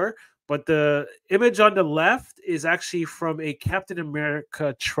for, but the image on the left is actually from a Captain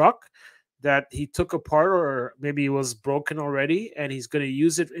America truck that he took apart, or maybe it was broken already, and he's going to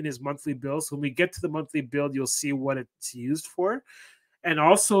use it in his monthly build. So when we get to the monthly build, you'll see what it's used for. And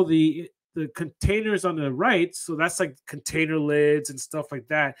also the containers on the right, so that's like container lids and stuff like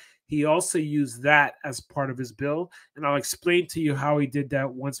that. He also used that as part of his build, and I'll explain to you how he did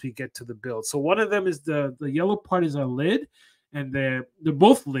that once we get to the build. So one of them is the yellow part is a lid, and they're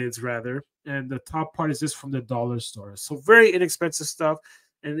both lids rather, and the top part is just from the dollar store. So very inexpensive stuff,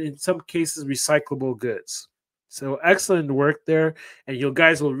 and in some cases recyclable goods. So excellent work there, and you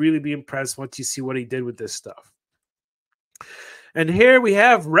guys will really be impressed once you see what he did with this stuff. And here we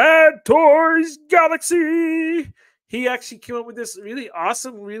have Rad Toys Galaxy. He actually came up with this really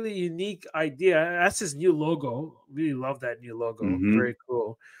awesome, really unique idea. That's his new logo. Really love that new logo. Very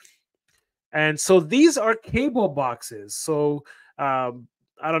cool. And so these are cable boxes. So I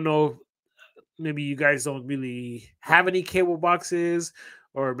don't know, maybe you guys don't really have any cable boxes,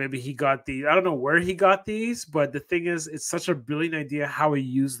 or maybe he got these. I don't know where he got these, but the thing is, it's such a brilliant idea how he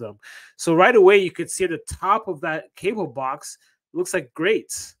used them. So right away, you could see at the top of that cable box, looks like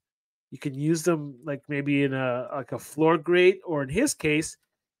grates. You can use them like maybe in a floor grate, or in his case,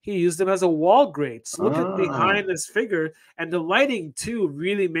 he used them as a wall grate. So look at behind this figure, and the lighting too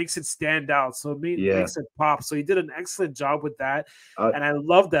really makes it stand out. So it makes it pop. So he did an excellent job with that, and I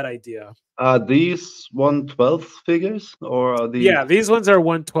love that idea. Are these 1/12 figures, or are these? Yeah, these ones are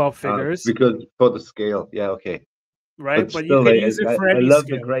 1/12 figures. Because for the scale, yeah, okay. Right, but you can use it for any I love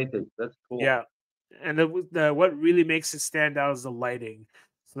scale. the grated. That's cool. Yeah, and what really makes it stand out is the lighting.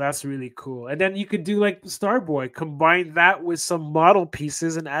 So that's really cool. And then you could do like Starboy, combine that with some model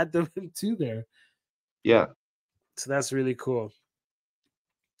pieces and add them into there. Yeah. So that's really cool.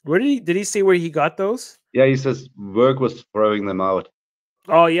 Where did he say where he got those? Yeah, he says work was throwing them out.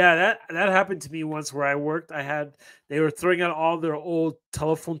 Oh yeah, that happened to me once where I worked. They were throwing out all their old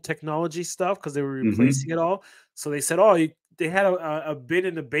telephone technology stuff because they were replacing it all. So they said, they had a bin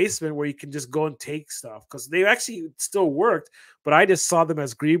in the basement where you can just go and take stuff, because they actually still worked, but I just saw them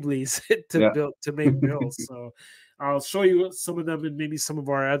as Greeblies to make builds. So I'll show you some of them in maybe some of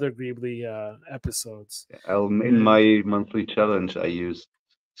our other Greebly episodes. In my monthly challenge, I used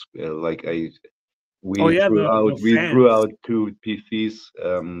we threw out 2 PCs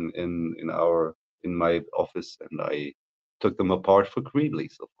in my office, and I took them apart for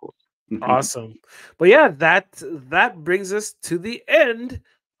Greeblies, of course. Awesome. But yeah, that brings us to the end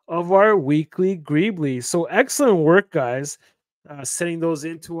of our weekly Greebly. So excellent work, guys, sending those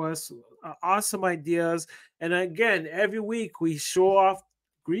into us. Awesome ideas. And again, every week we show off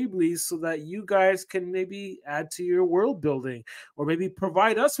Greeblies so that you guys can maybe add to your world building, or maybe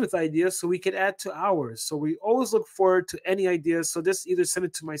provide us with ideas so we can add to ours. So we always look forward to any ideas. So just either send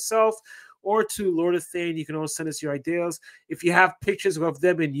it to myself or to Lord of Thane. You can always send us your ideas. If you have pictures of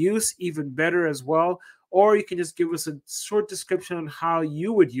them in use, even better as well. Or you can just give us a short description on how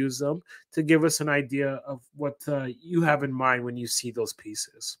you would use them to give us an idea of what you have in mind when you see those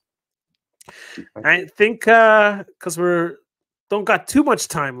pieces. I think because we don't got too much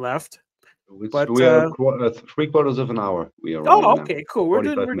time left. But we are 3/4 of an hour. We are. Okay, cool. We're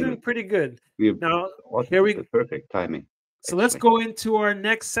doing pretty good. Now here we perfect timing. So let's go into our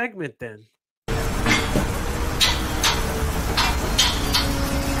next segment then.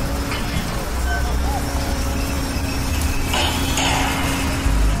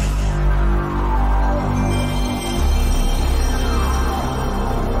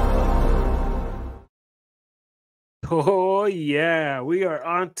 Oh yeah, we are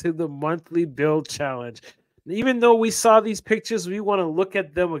on to the monthly build challenge. Even though we saw these pictures, we want to look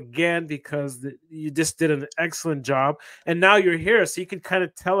at them again because you just did an excellent job. And now you're here, so you can kind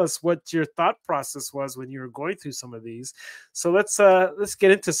of tell us what your thought process was when you were going through some of these. So let's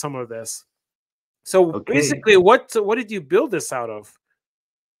get into some of this. So Okay. basically, what did you build this out of?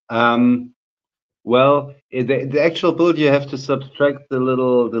 Well, the actual build, you have to subtract the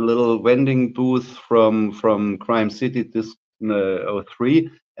little vending booth from Crime City Disc 03,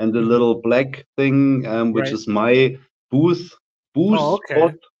 and the little black thing, which Right. is my booth Oh, okay.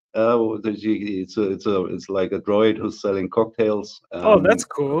 spot. It's like a droid who's selling cocktails. Oh, that's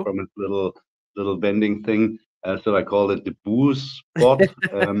cool. From his little vending thing. So I call it the booth spot.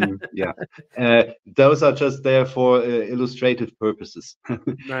 Yeah, those are just there for illustrative purposes.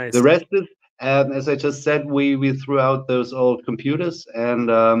 Nice. The rest is, as I just said, we threw out those old computers,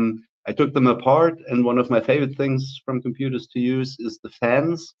 and I took them apart. And one of my favorite things from computers to use is the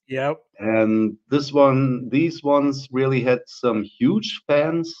fans. Yep. And these ones really had some huge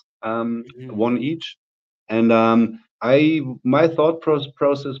fans, one each. And my thought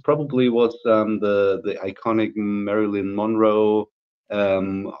process probably was the iconic Marilyn Monroe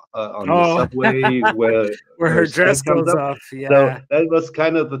on the subway where her dress comes goes up. off. Yeah. So that was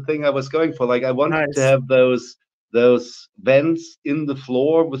kind of the thing I was going for. Like, I wanted to have those vents in the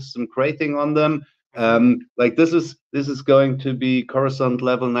floor with some crating on them. Like this is going to be Coruscant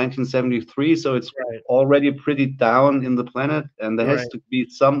level 1973, so it's already pretty down in the planet, and there has to be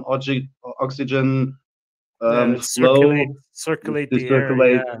some oxygen flow circulate to the air.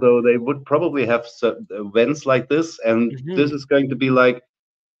 Yeah. So they would probably have vents like this, and this is going to be like,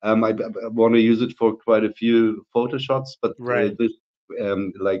 I want to use it for quite a few photo shots, but this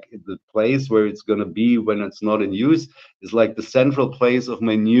like the place where it's going to be when it's not in use is like the central place of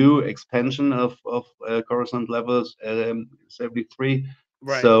my new expansion of Coruscant levels 73.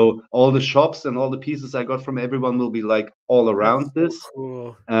 Right. So all the shops and all the pieces I got from everyone will be like all around this.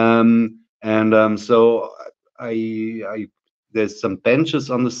 Cool. So I there's some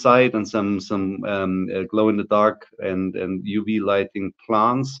benches on the side and some glow in the dark and UV lighting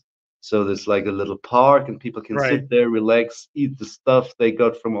plants. So there's like a little park, and people can sit there, relax, eat the stuff they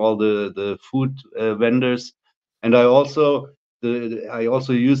got from all the food vendors. And I also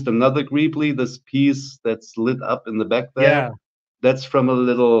used another Greebly, this piece that's lit up in the back there. Yeah. That's from a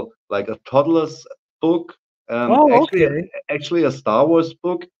little, like a toddler's book. Actually a Star Wars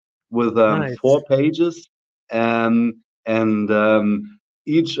book with 4 pages.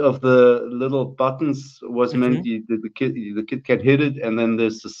 Each of the little buttons was meant the kid can hit it, and then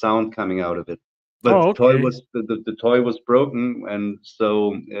there's the sound coming out of it. But the toy was broken, and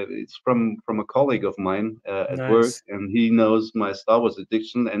so it's from a colleague of mine at work, and he knows my Star Wars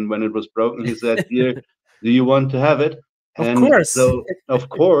addiction. And when it was broken, he said, "Here, do you want to have it?" Of course. So of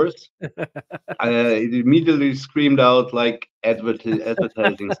course, it immediately screamed out like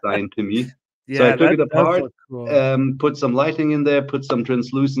advertising sign to me. Yeah, so I took it apart, cool. Put some lighting in there, put some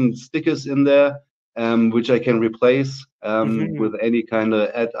translucent stickers in there, which I can replace with any kind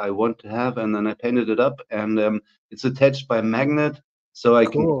of ad I want to have, and then I painted it up, and it's attached by magnet, so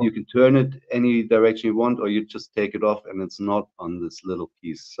you can turn it any direction you want, or you just take it off, and it's not on this little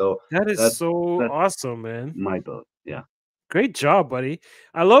piece. So that's awesome, man. My build, yeah. Great job, buddy.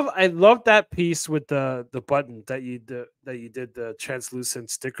 I love that piece with the button that you did the translucent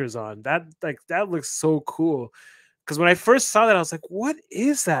stickers on. That looks so cool. Because when I first saw that, I was like, "What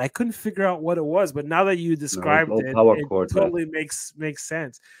is that?" I couldn't figure out what it was. But now that you described it, it totally makes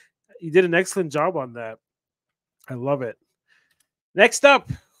sense. You did an excellent job on that. I love it. Next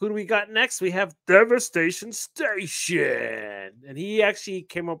up, who do we got next? We have Devastation Station. And he actually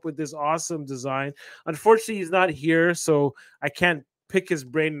came up with this awesome design. Unfortunately, he's not here, so I can't pick his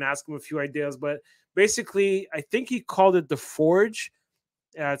brain and ask him a few ideas. But basically, I think he called it the Forge.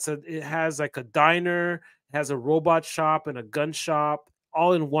 It has like a diner, it has a robot shop and a gun shop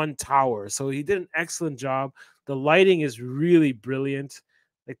all in one tower. So he did an excellent job. The lighting is really brilliant.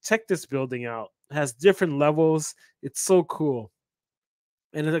 Like, check this building out. It has different levels. It's so cool.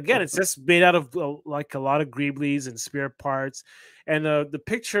 And again, it's just made out of like a lot of Greeblies and spare parts. And the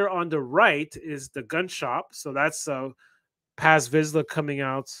picture on the right is the gun shop. So that's Paz Vizsla coming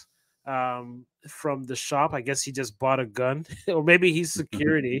out from the shop. I guess he just bought a gun, or maybe he's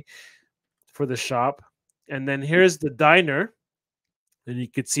security for the shop. And then here's the diner. And you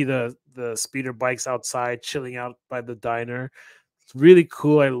could see the speeder bikes outside chilling out by the diner. It's really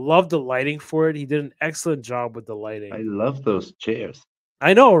cool. I love the lighting for it. He did an excellent job with the lighting. I love those chairs.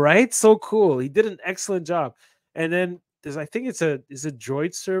 I know, right? So cool. He did an excellent job. And then I think is it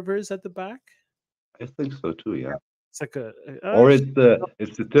droid servers at the back? I think so too, yeah. It's like a Or it's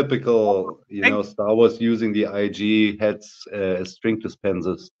the typical, you know, Star Wars using the IG heads as string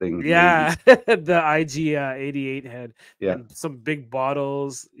dispensers thing. yeah, the IG 88 head Yeah. and some big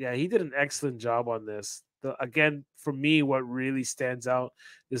bottles. Yeah, he did an excellent job on this. Again, for me, what really stands out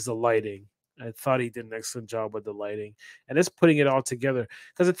is the lighting. I thought he did an excellent job with the lighting and just putting it all together.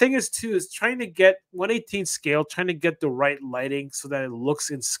 Because the thing is, too, is trying to get 1/18 scale, trying to get the right lighting so that it looks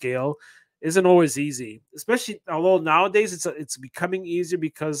in scale isn't always easy. Especially although nowadays it's becoming easier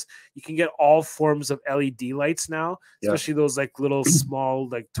because you can get all forms of LED lights now, especially those like little small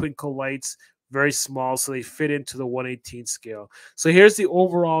like twinkle lights, very small, so they fit into the 1/18 scale. So here's the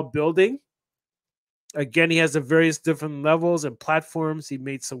overall building. Again, he has the various different levels and platforms. He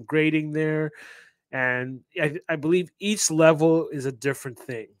made some grading there, and I believe each level is a different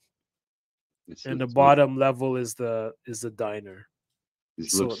thing. And the bottom level is the diner.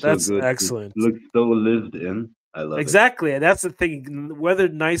 So that's so good. excellent. It looks so lived in. I love it. Exactly, and that's the thing.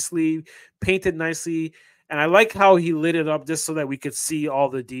 Weathered nicely, painted nicely, and I like how he lit it up just so that we could see all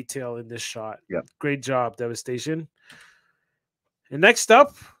the detail in this shot. Yeah, great job, Devastation. And next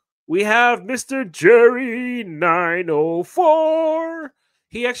up, we have Mr. Jerry 904.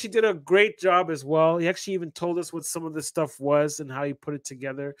 He actually did a great job as well. He actually even told us what some of the stuff was and how he put it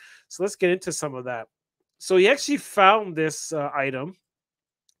together. So let's get into some of that. So he actually found this item.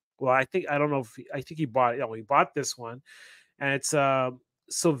 Well, I think he bought it. Oh, he bought this one, and it's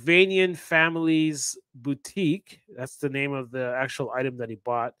Sylvanian Family's Boutique. That's the name of the actual item that he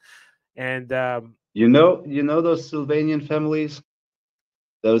bought. And you know those Sylvanian families.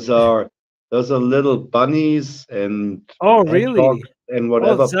 Those are little bunnies and really and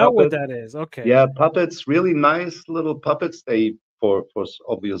whatever. Is that what that is? Okay. Yeah, puppets. Really nice little puppets. They for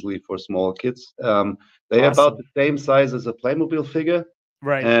obviously for small kids. They're about the same size as a Playmobil figure.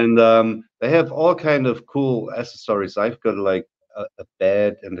 Right. And they have all kind of cool accessories. I've got like a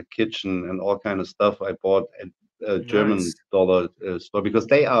bed and a kitchen and all kind of stuff I bought at a German dollar store because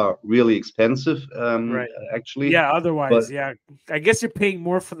they are really expensive. Right. Actually. Yeah. Otherwise, yeah. I guess you're paying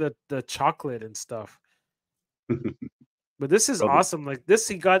more for the chocolate and stuff. But this is awesome. Like this,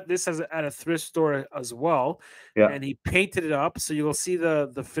 he got this at a thrift store as well. Yeah. And he painted it up. So you'll see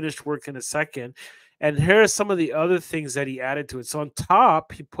the finished work in a second. And here are some of the other things that he added to it. So on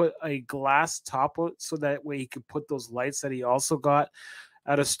top, he put a glass top so that way he could put those lights that he also got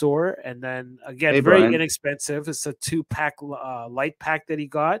at a store. And then again, very inexpensive. It's a 2-pack light pack that he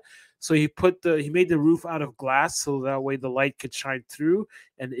got. So he made the roof out of glass so that way the light could shine through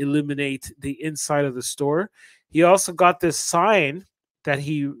and illuminate the inside of the store. He also got this sign that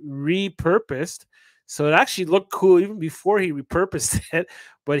he repurposed. So it actually looked cool even before he repurposed it,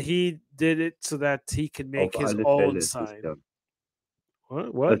 but he did it so that he can make his own sign.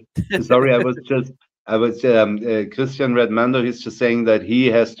 What? Sorry, I was Christian Redmando. He's just saying that he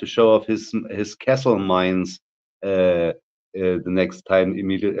has to show off his castle mines the next time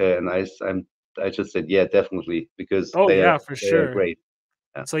immediately, and I just said yeah, definitely because they are great.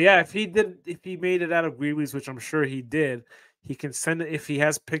 Yeah. So yeah, if he made it out of Greeblies, which I'm sure he did, he can send it. If he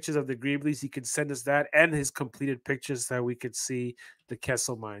has pictures of the Greeblies, he can send us that and his completed pictures that we could see the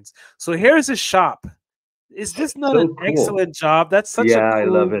Kessel mines. So here's his shop. Is this not an excellent job? That's such a cool I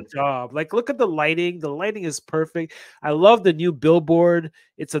love it. job. Like, look at the lighting. The lighting is perfect. I love the new billboard.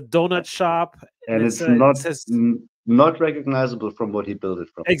 It's a donut shop, and it's not recognizable from what he built it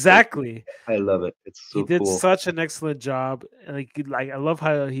from. Exactly. I love it. It's so he did cool. Such an excellent job. And I love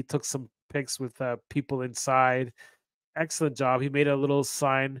how he took some pics with people inside. Excellent job. He made a little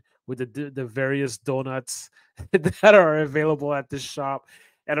sign with the various donuts that are available at this shop.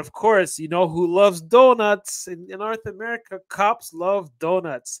 And of course, you know who loves donuts in North America? Cops love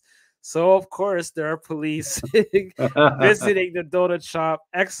donuts. So of course there are police visiting the donut shop.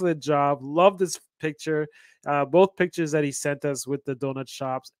 Excellent job. Love this picture. Both pictures that he sent us with the donut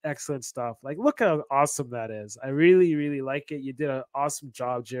shops. Excellent stuff. Like, look how awesome that is. I really, really like it. You did an awesome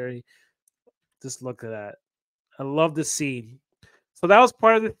job, Jerry. Just look at that. I love the scene. So that was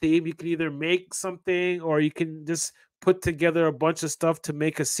part of the theme. You can either make something or you can just put together a bunch of stuff to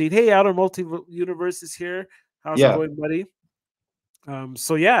make a scene. Hey, Outer Multi-Universe is here. How's it going, buddy?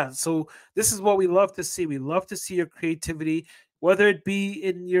 So this is what we love to see. We love to see your creativity, whether it be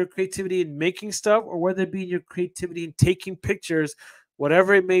in your creativity in making stuff or whether it be in your creativity in taking pictures,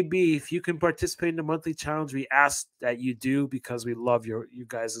 whatever it may be. If you can participate in the monthly challenge, we ask that you do because we love you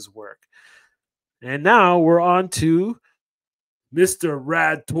guys' work. And now we're on to Mr.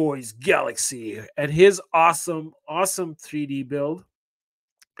 Rad Toys Galaxy and his awesome 3D build.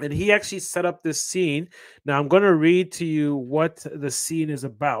 And he actually set up this scene. Now I'm going to read to you what the scene is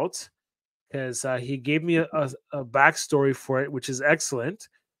about. because he gave me a backstory for it, which is excellent.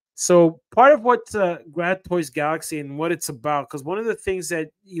 So part of what Grad Toys Galaxy and what it's about, because one of the things that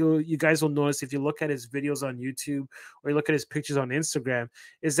you guys will notice if you look at his videos on YouTube or you look at his pictures on Instagram,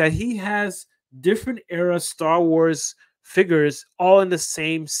 is that he has different era Star Wars figures all in the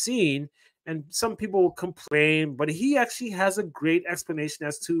same scene. And some people will complain, but he actually has a great explanation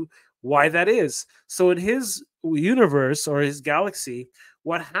as to why that is. So in his universe or his galaxy,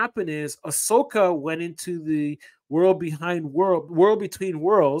 what happened is Ahsoka went into the world between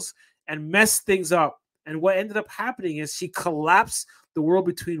worlds and messed things up. And what ended up happening is she collapsed the world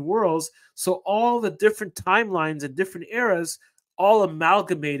between worlds. So all the different timelines and different eras all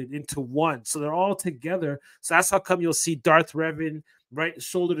amalgamated into one. So they're all together. So that's how come you'll see Darth Revan right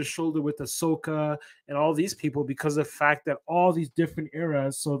shoulder to shoulder with Ahsoka and all these people, because of the fact that all these different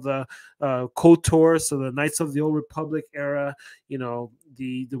eras, so the KOTOR, so the Knights of the Old Republic era, you know,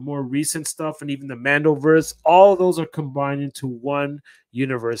 the more recent stuff, and even the Mandoverse, all those are combined into one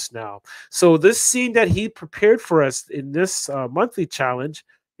universe now. So this scene that he prepared for us in this monthly challenge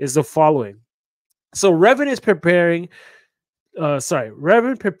is the following. So Revan is preparing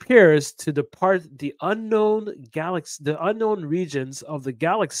Revan prepares to depart the unknown galaxy, the unknown regions of the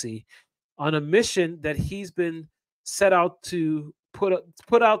galaxy, on a mission that he's been set out to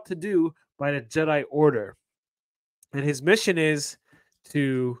put out to do by the Jedi Order. And his mission is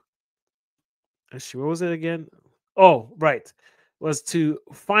to, actually, what was it again? Oh, right, was to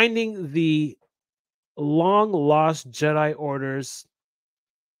finding the long lost Jedi Orders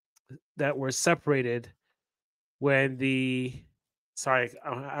that were separated when sorry,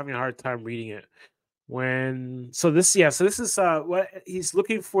 I'm having a hard time reading it. So this is what he's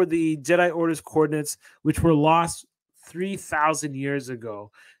looking for, the Jedi Order's coordinates, which were lost 3,000 years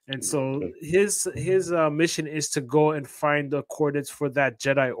ago. And so his mission is to go and find the coordinates for that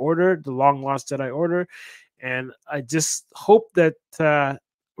Jedi Order, the long lost Jedi Order. And I just hope that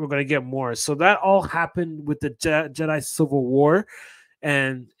we're going to get more. So that all happened with the Jedi Civil War.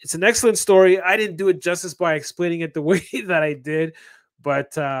 And it's an excellent story. I didn't do it justice by explaining it the way that I did,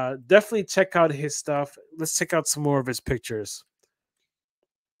 but definitely check out his stuff. Let's check out some more of his pictures.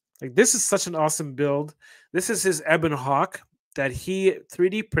 Like, this is such an awesome build. This is his Ebon Hawk that he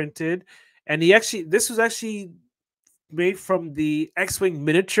 3D printed. And this was actually made from the X-Wing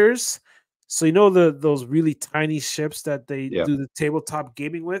miniatures. So you know those really tiny ships that they do the tabletop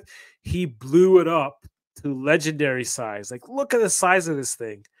gaming with? He blew it up to legendary size. Like, look at the size of this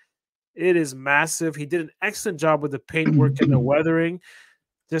thing. It is massive. He did an excellent job with the paintwork and the weathering.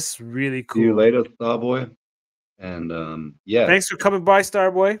 Just really cool. See you later, Starboy. And yeah. Thanks for coming by,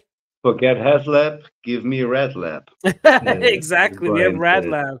 Starboy. Forget HasLab, give me Red Lab. Exactly. We have Rad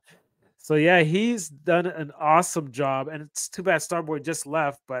Lab. So yeah, he's done an awesome job. And it's too bad Starboy just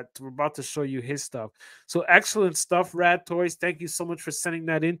left, but we're about to show you his stuff. So excellent stuff, Rad Toys. Thank you so much for sending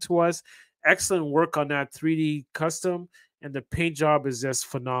that in to us. Excellent work on that 3D custom, and the paint job is just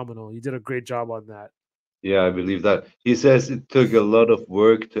phenomenal. You did a great job on that. Yeah, I believe that. He says it took a lot of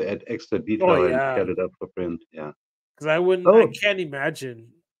work to add extra detail and get it up for print. Yeah, because I can't imagine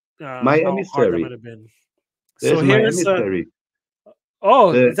my how emissary hard that would have been. There's so my here's emissary.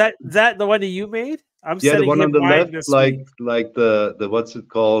 Is that the one that you made? I'm the one on the left, like week. the what's it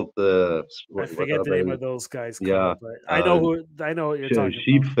called? I forget the name of those guys. Yeah, but I know what you're talking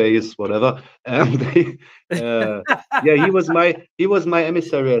sheep about. face, whatever. And they, he was my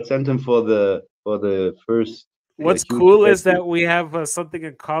emissary. I sent him for the first. What's cool is that we have something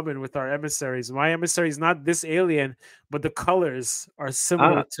in common with our emissaries. My emissary is not this alien, but the colors are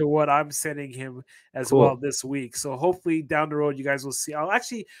similar to what I'm sending him as well this week. So hopefully down the road you guys will see.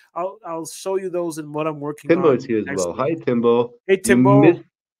 I'll show you those and what I'm working on. Timbo is here as well. Hi, Timbo. Hey, Timbo.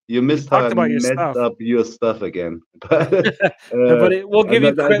 You missed how I messed up your stuff again. We'll give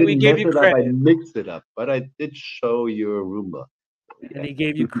you credit. We gave you credit. I mixed it up, but I did show you a Roomba. And he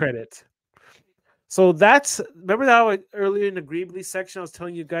gave you credit. So remember that earlier in the Greebly section, I was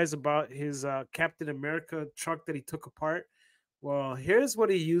telling you guys about his Captain America truck that he took apart. Well, here's what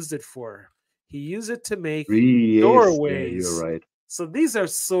he used it for. He used it to make doorways. You're right. So these are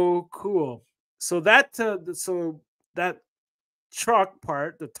so cool. So that truck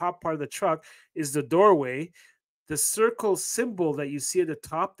part, the top part of the truck, is the doorway. The circle symbol that you see at the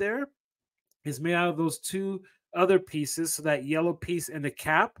top there is made out of those two other pieces. So that yellow piece and the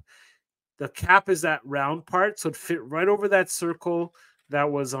cap. The cap is that round part, so it fit right over that circle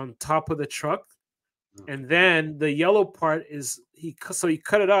that was on top of the truck. And then the yellow part is he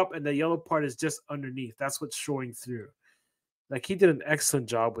cut it up, and the yellow part is just underneath. That's what's showing through. Like, he did an excellent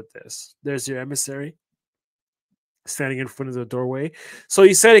job with this. There's your emissary. standing in front of the doorway. So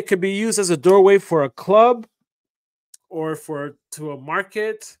he said it could be used as a doorway for a club or to a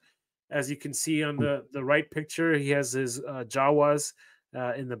market. As you can see on the right picture, he has his Jawas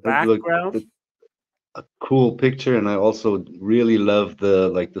in the background. A cool picture, and I also really love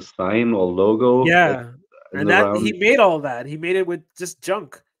the sign or logo. Yeah, and he made all that. He made it with just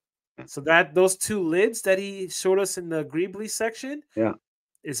junk. So those two lids that he showed us in the Greebly section,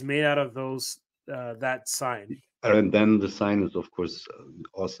 is made out of that sign. And then the sign is, of course,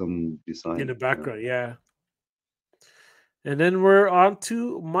 awesome design in the background. Yeah. And then we're on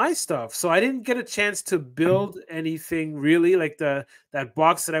to my stuff. So I didn't get a chance to build anything really, like that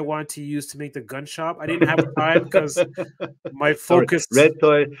box that I wanted to use to make the gun shop. I didn't have time because my focus. Red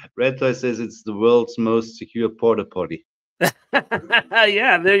Toy says it's the world's most secure porta potty.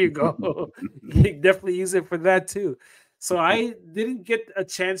 Yeah, there you go. You can definitely use it for that too. So I didn't get a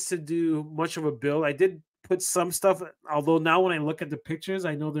chance to do much of a build. I did put some stuff, although now when I look at the pictures,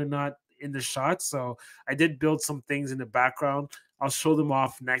 I know they're not in the shots. So I did build some things in the background. I'll show them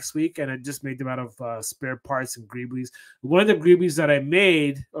off next week, and I just made them out of spare parts and greeblies. One of the greeblies that I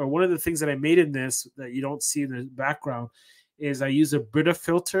made, or one of the things that I made in this that you don't see in the background, is I used a Brita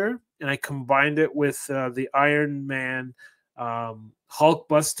filter and I combined it with the Iron Man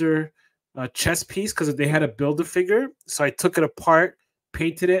Hulkbuster chest piece because they had a Build-A-Figure. So I took it apart,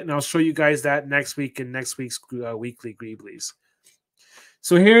 painted it, and I'll show you guys that next week in next week's weekly greeblies.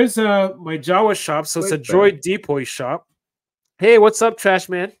 So here's my Jawa shop. So it's a Droid Depoy shop. Hey, what's up, Trash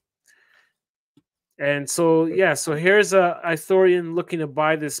Man? And so, yeah, so here's a Ithorian looking to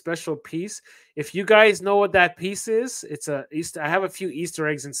buy this special piece. If you guys know what that piece is, it's a Easter. I have a few Easter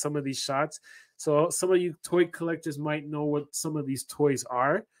eggs in some of these shots. So some of you toy collectors might know what some of these toys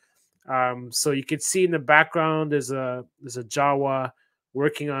are. So you can see in the background there's a Jawa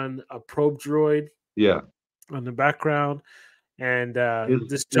working on a probe droid. Yeah. On the background. And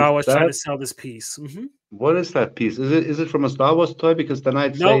this Jawa is trying to sell this piece. Mm-hmm. What is that piece? Is it from a Star Wars toy? Because then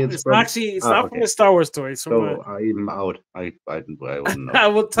I'd say it's not from a Star Wars toy. It's from I'm out. I wouldn't know. I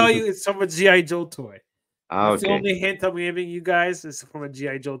will tell you, it's from a G.I. Joe toy. That's okay. the only hint I'm giving you guys is from a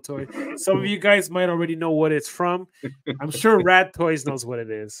G.I. Joe toy. Some of you guys might already know what it's from. I'm sure Rad Toys knows what it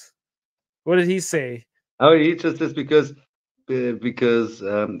is. What did he say? Oh, he just says because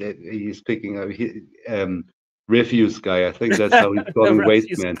he's picking up refuse guy. I think that's how he's calling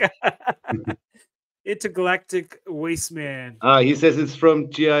Wasteman. Intergalactic Wasteman. He says it's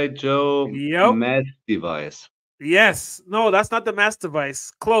from G.I. Joe Mass Device. Yes. No, that's not the Mass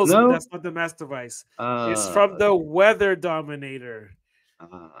Device. Close, no? But that's not the Mass Device. It's from the Weather Dominator.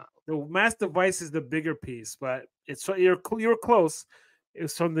 The Mass Device is the bigger piece, but it's you're close.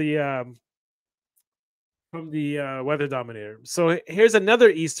 It's from the Weather Dominator. So here's another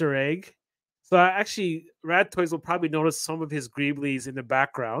Easter egg. So actually, Rad Toys will probably notice some of his greeblies in the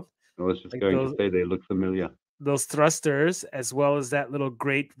background. I was just going to say they look familiar. Those thrusters, as well as that little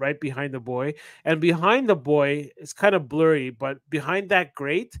grate right behind the boy. And behind the boy, it's kind of blurry, but behind that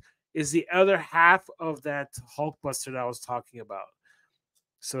grate is the other half of that Hulkbuster that I was talking about.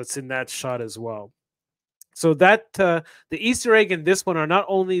 So it's in that shot as well. So that the Easter egg in this one are not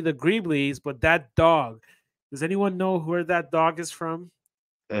only the greeblies, but that dog. Does anyone know where that dog is from?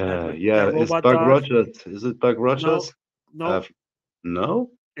 It's Buck Rogers. Is it Buck Rogers? No. No?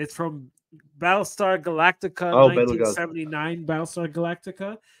 It's from Battlestar Galactica, 1979 Battlestar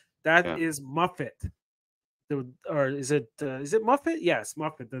Galactica. That is Muffet. Or is it Muffet? Yes,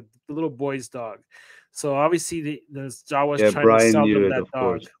 Muffet, the little boy's dog. So obviously the Jawas trying to sell them that dog.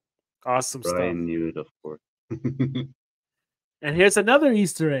 Course. Awesome stuff. Brian knew it, of course. And here's another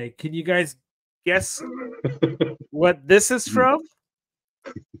Easter egg. Can you guys guess what this is from?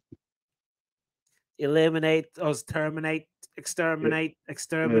 Eliminate, terminate, exterminate.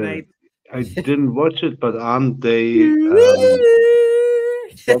 I didn't watch it, but aren't they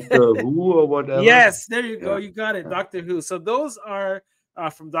Doctor Who or whatever? Yes, there you go. You got it, Doctor Who. So those are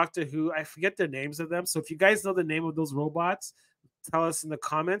from Doctor Who. I forget the names of them. So if you guys know the name of those robots, tell us in the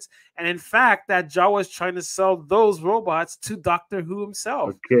comments. And in fact, that Jawa is trying to sell those robots to Doctor Who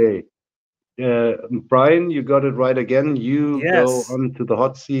himself. Okay. Brian, you got it right again. You go on to the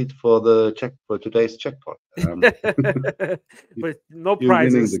hot seat for today's checkpot. But no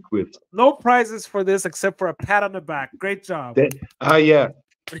prizes. The quiz. No prizes for this except for a pat on the back. Great job.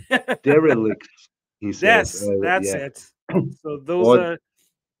 Derelict. He says. Yes, that's it. So those are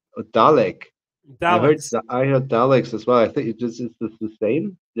Dalek. Daleks. I heard Daleks as well. I think it's the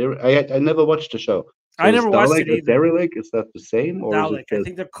same. I never watched the show. So I never watched it either. Derelict, is that the same? Or Dalek. I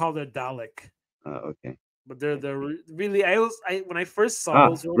think they're called a Dalek. Okay. But they're really. When I first saw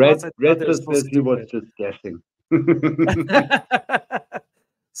those robots, I thought they were supposed to was just guessing.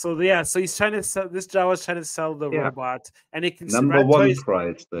 So yeah, so he's trying to sell this. Jawa's trying to sell the robot, and it can Number one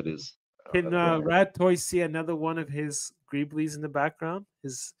prize, that is. Can Rad Toy see another one of his Greeblies in the background? You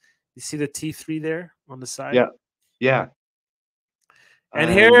see the T3 there on the side? Yeah. And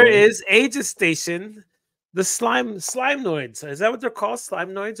here is Aegis Station, the Slime-noids. Is that what they're called?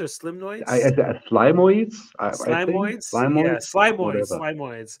 Slime-noids or Slim-noids? Slimoids? Slimoids? Slimoids? Yeah,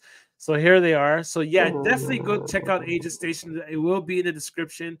 Slimoids. So here they are. So yeah, definitely go check out Aegis Station. It will be in the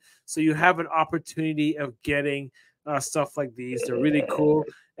description. So you have an opportunity of getting stuff like these. They're really cool.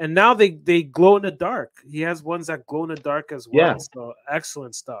 And now they glow in the dark. He has ones that glow in the dark as well. So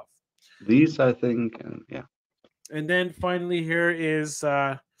excellent stuff. These, I think, And then finally here is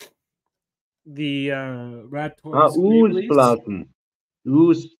the Rat Toys.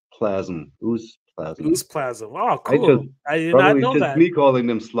 Ooze Plasm. Oh, cool. I did not know that. Me calling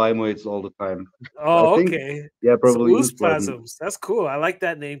them Slimoids all the time. Oh, okay. Yeah, probably Ooze Plasms. That's cool. I like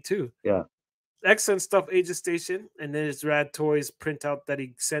that name too. Yeah. Excellent stuff, Aegis Station. And then his Rad Toys printout that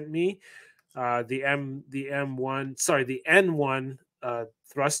he sent me. The N1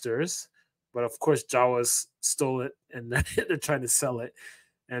 thrusters. But of course, Jawas stole it and they're trying to sell it.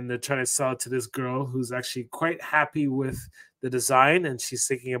 And they're trying to sell it to this girl who's actually quite happy with the design, and she's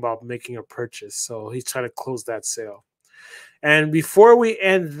thinking about making a purchase. So he's trying to close that sale. And before we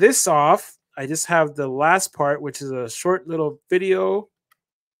end this off, I just have the last part, which is a short little video.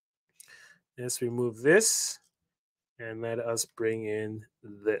 Let's remove this and let us bring in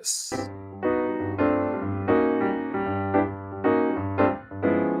this.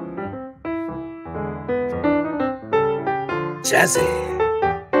 Jazzy.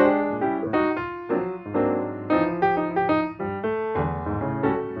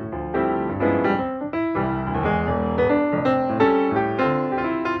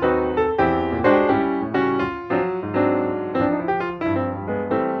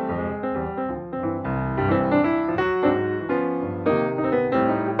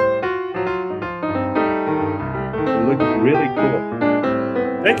 Really cool.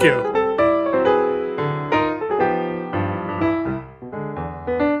 Thank you.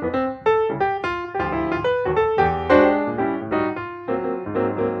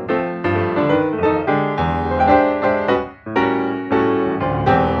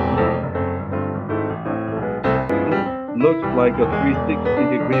 Looks like a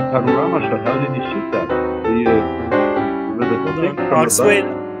 360-degree panorama shot. How did you shoot that?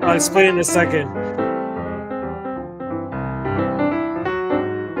 I'll explain in a second.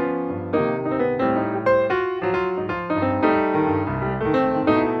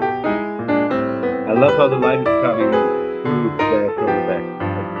 I love how the light is coming through there from the back.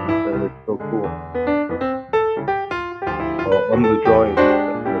 That looks so cool. Or on the drawing.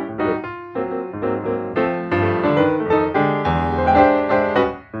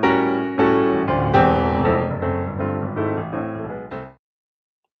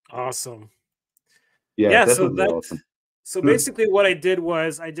 Awesome. Yeah, so awesome. So basically what I did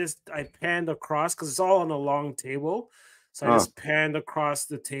was I panned across because it's all on a long table. So I just panned across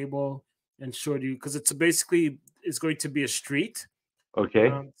the table and showed you because it's going to be a street. Okay.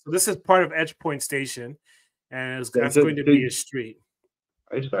 So this is part of Edge Point Station, and that's going to be a street.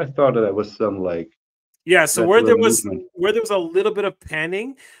 I thought that was some so where there was a little bit of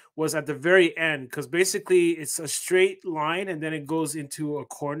panning was at the very end because basically it's a straight line and then it goes into a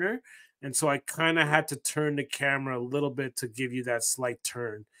corner, and so I kind of had to turn the camera a little bit to give you that slight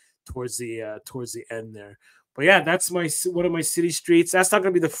turn towards the end there. But yeah, that's one of my city streets. That's not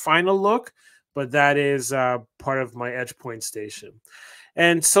going to be the final look, but that is part of my Edge Point Station.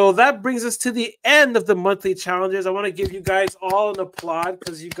 And so that brings us to the end of the monthly challenges. I want to give you guys all an applaud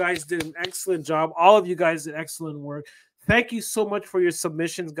because you guys did an excellent job. All of you guys did excellent work. Thank you so much for your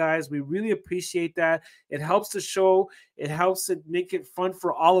submissions, guys. We really appreciate that. It helps the show. It helps it make it fun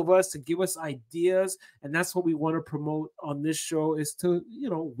for all of us to give us ideas. And that's what we want to promote on this show is to,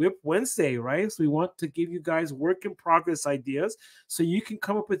 WIP Wednesday, right? So we want to give you guys work in progress ideas so you can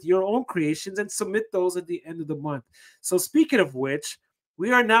come up with your own creations and submit those at the end of the month. So speaking of which,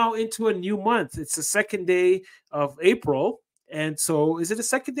 we are now into a new month. It's the second day of April. And so is it the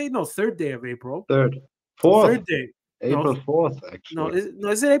second day? No, third day of April. Fourth. Third day. April 4th, actually. No,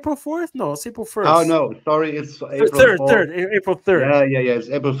 is it April 4th? No, it's April 1st. Oh, no, sorry, it's April 3rd. April 3rd. Yeah, it's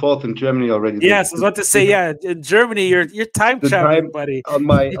April 4th in Germany already. Yes, I was about to say, in Germany, you're time traveling, buddy. On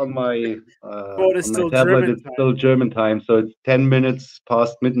my tablet, it's still German time, so it's 10 minutes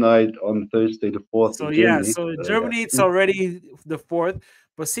past midnight on Thursday the 4th. So in Germany, it's already the 4th.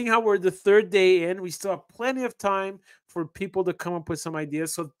 But seeing how we're the third day in, we still have plenty of time for people to come up with some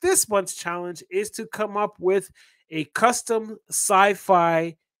ideas. So this month's challenge is to come up with a custom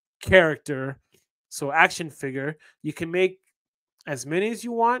sci-fi character, so action figure. You can make as many as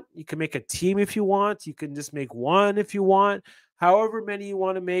you want. You can make a team if you want. You can just make one if you want. However many you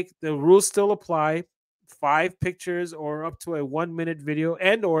want to make, the rules still apply. 5 pictures or up to a 1-minute video,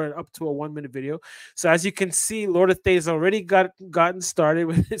 and or up to a 1-minute video. So as you can see, Lord of Thane has already gotten started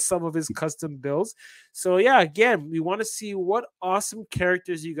with some of his custom builds. So yeah, again, we want to see what awesome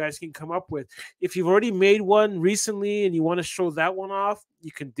characters you guys can come up with. If you've already made one recently and you want to show that one off,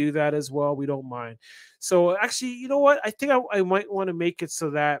 you can do that as well. We don't mind. So actually, you know what? I think I might want to make it so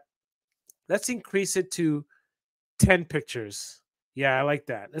that let's increase it to 10 pictures. Yeah, I like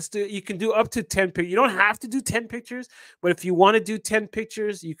that. Let's do. You can do up to 10 pictures. You don't have to do 10 pictures, but if you want to do 10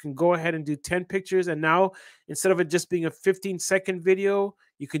 pictures, you can go ahead and do 10 pictures. And now, instead of it just being a 15-second video,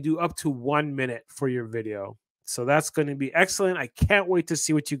 you can do up to 1 minute for your video. So that's going to be excellent. I can't wait to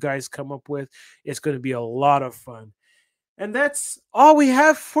see what you guys come up with. It's going to be a lot of fun. And that's all we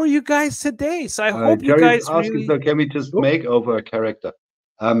have for you guys today. So I hope you guys really... So can we just make over a character?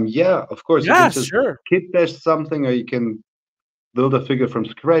 Yeah, of course. Yeah, you can just sure. kit bash something, or you can build a figure from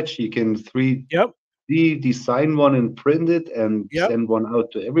scratch. You can 3D design one and print it and send one out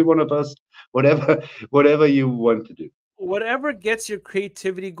to every one of us. Whatever you want to do. Whatever gets your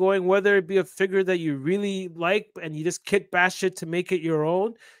creativity going, whether it be a figure that you really like and you just kit bash it to make it your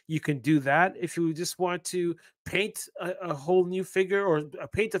own, you can do that. If you just want to paint a whole new figure, or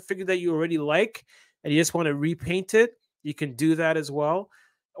paint a figure that you already like and you just want to repaint it, you can do that as well.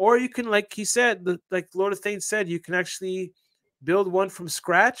 Or you can, like he said, like Lord of Thane said, you can actually build one from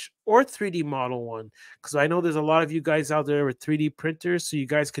scratch or 3D model one, because I know there's a lot of you guys out there with 3D printers, so you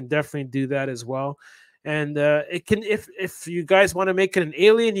guys can definitely do that as well. And it can, if you guys want to make it an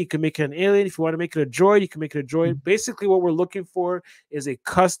alien, you can make it an alien. If you want to make it a droid, you can make it a droid. Basically, what we're looking for is a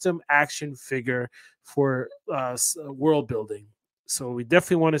custom action figure for world building. So we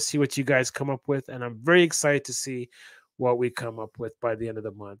definitely want to see what you guys come up with, and I'm very excited to see what we come up with by the end of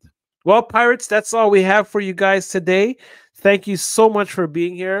the month. Well, Pirates, that's all we have for you guys today. Thank you so much for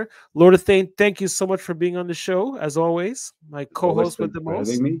being here. Lord of Thane, thank you so much for being on the show, as always. My co-host with the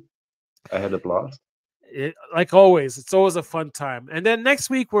most. Me. I had a blast. Like always, it's always a fun time. And then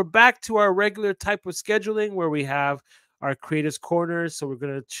next week, we're back to our regular type of scheduling where we have our Creators Corner. So we're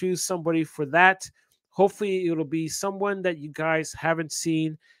going to choose somebody for that. Hopefully, it'll be someone that you guys haven't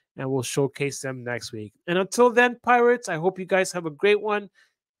seen, and we'll showcase them next week. And until then, Pirates, I hope you guys have a great one.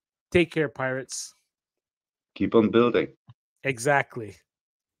 Take care, Pirates. Keep on building. Exactly.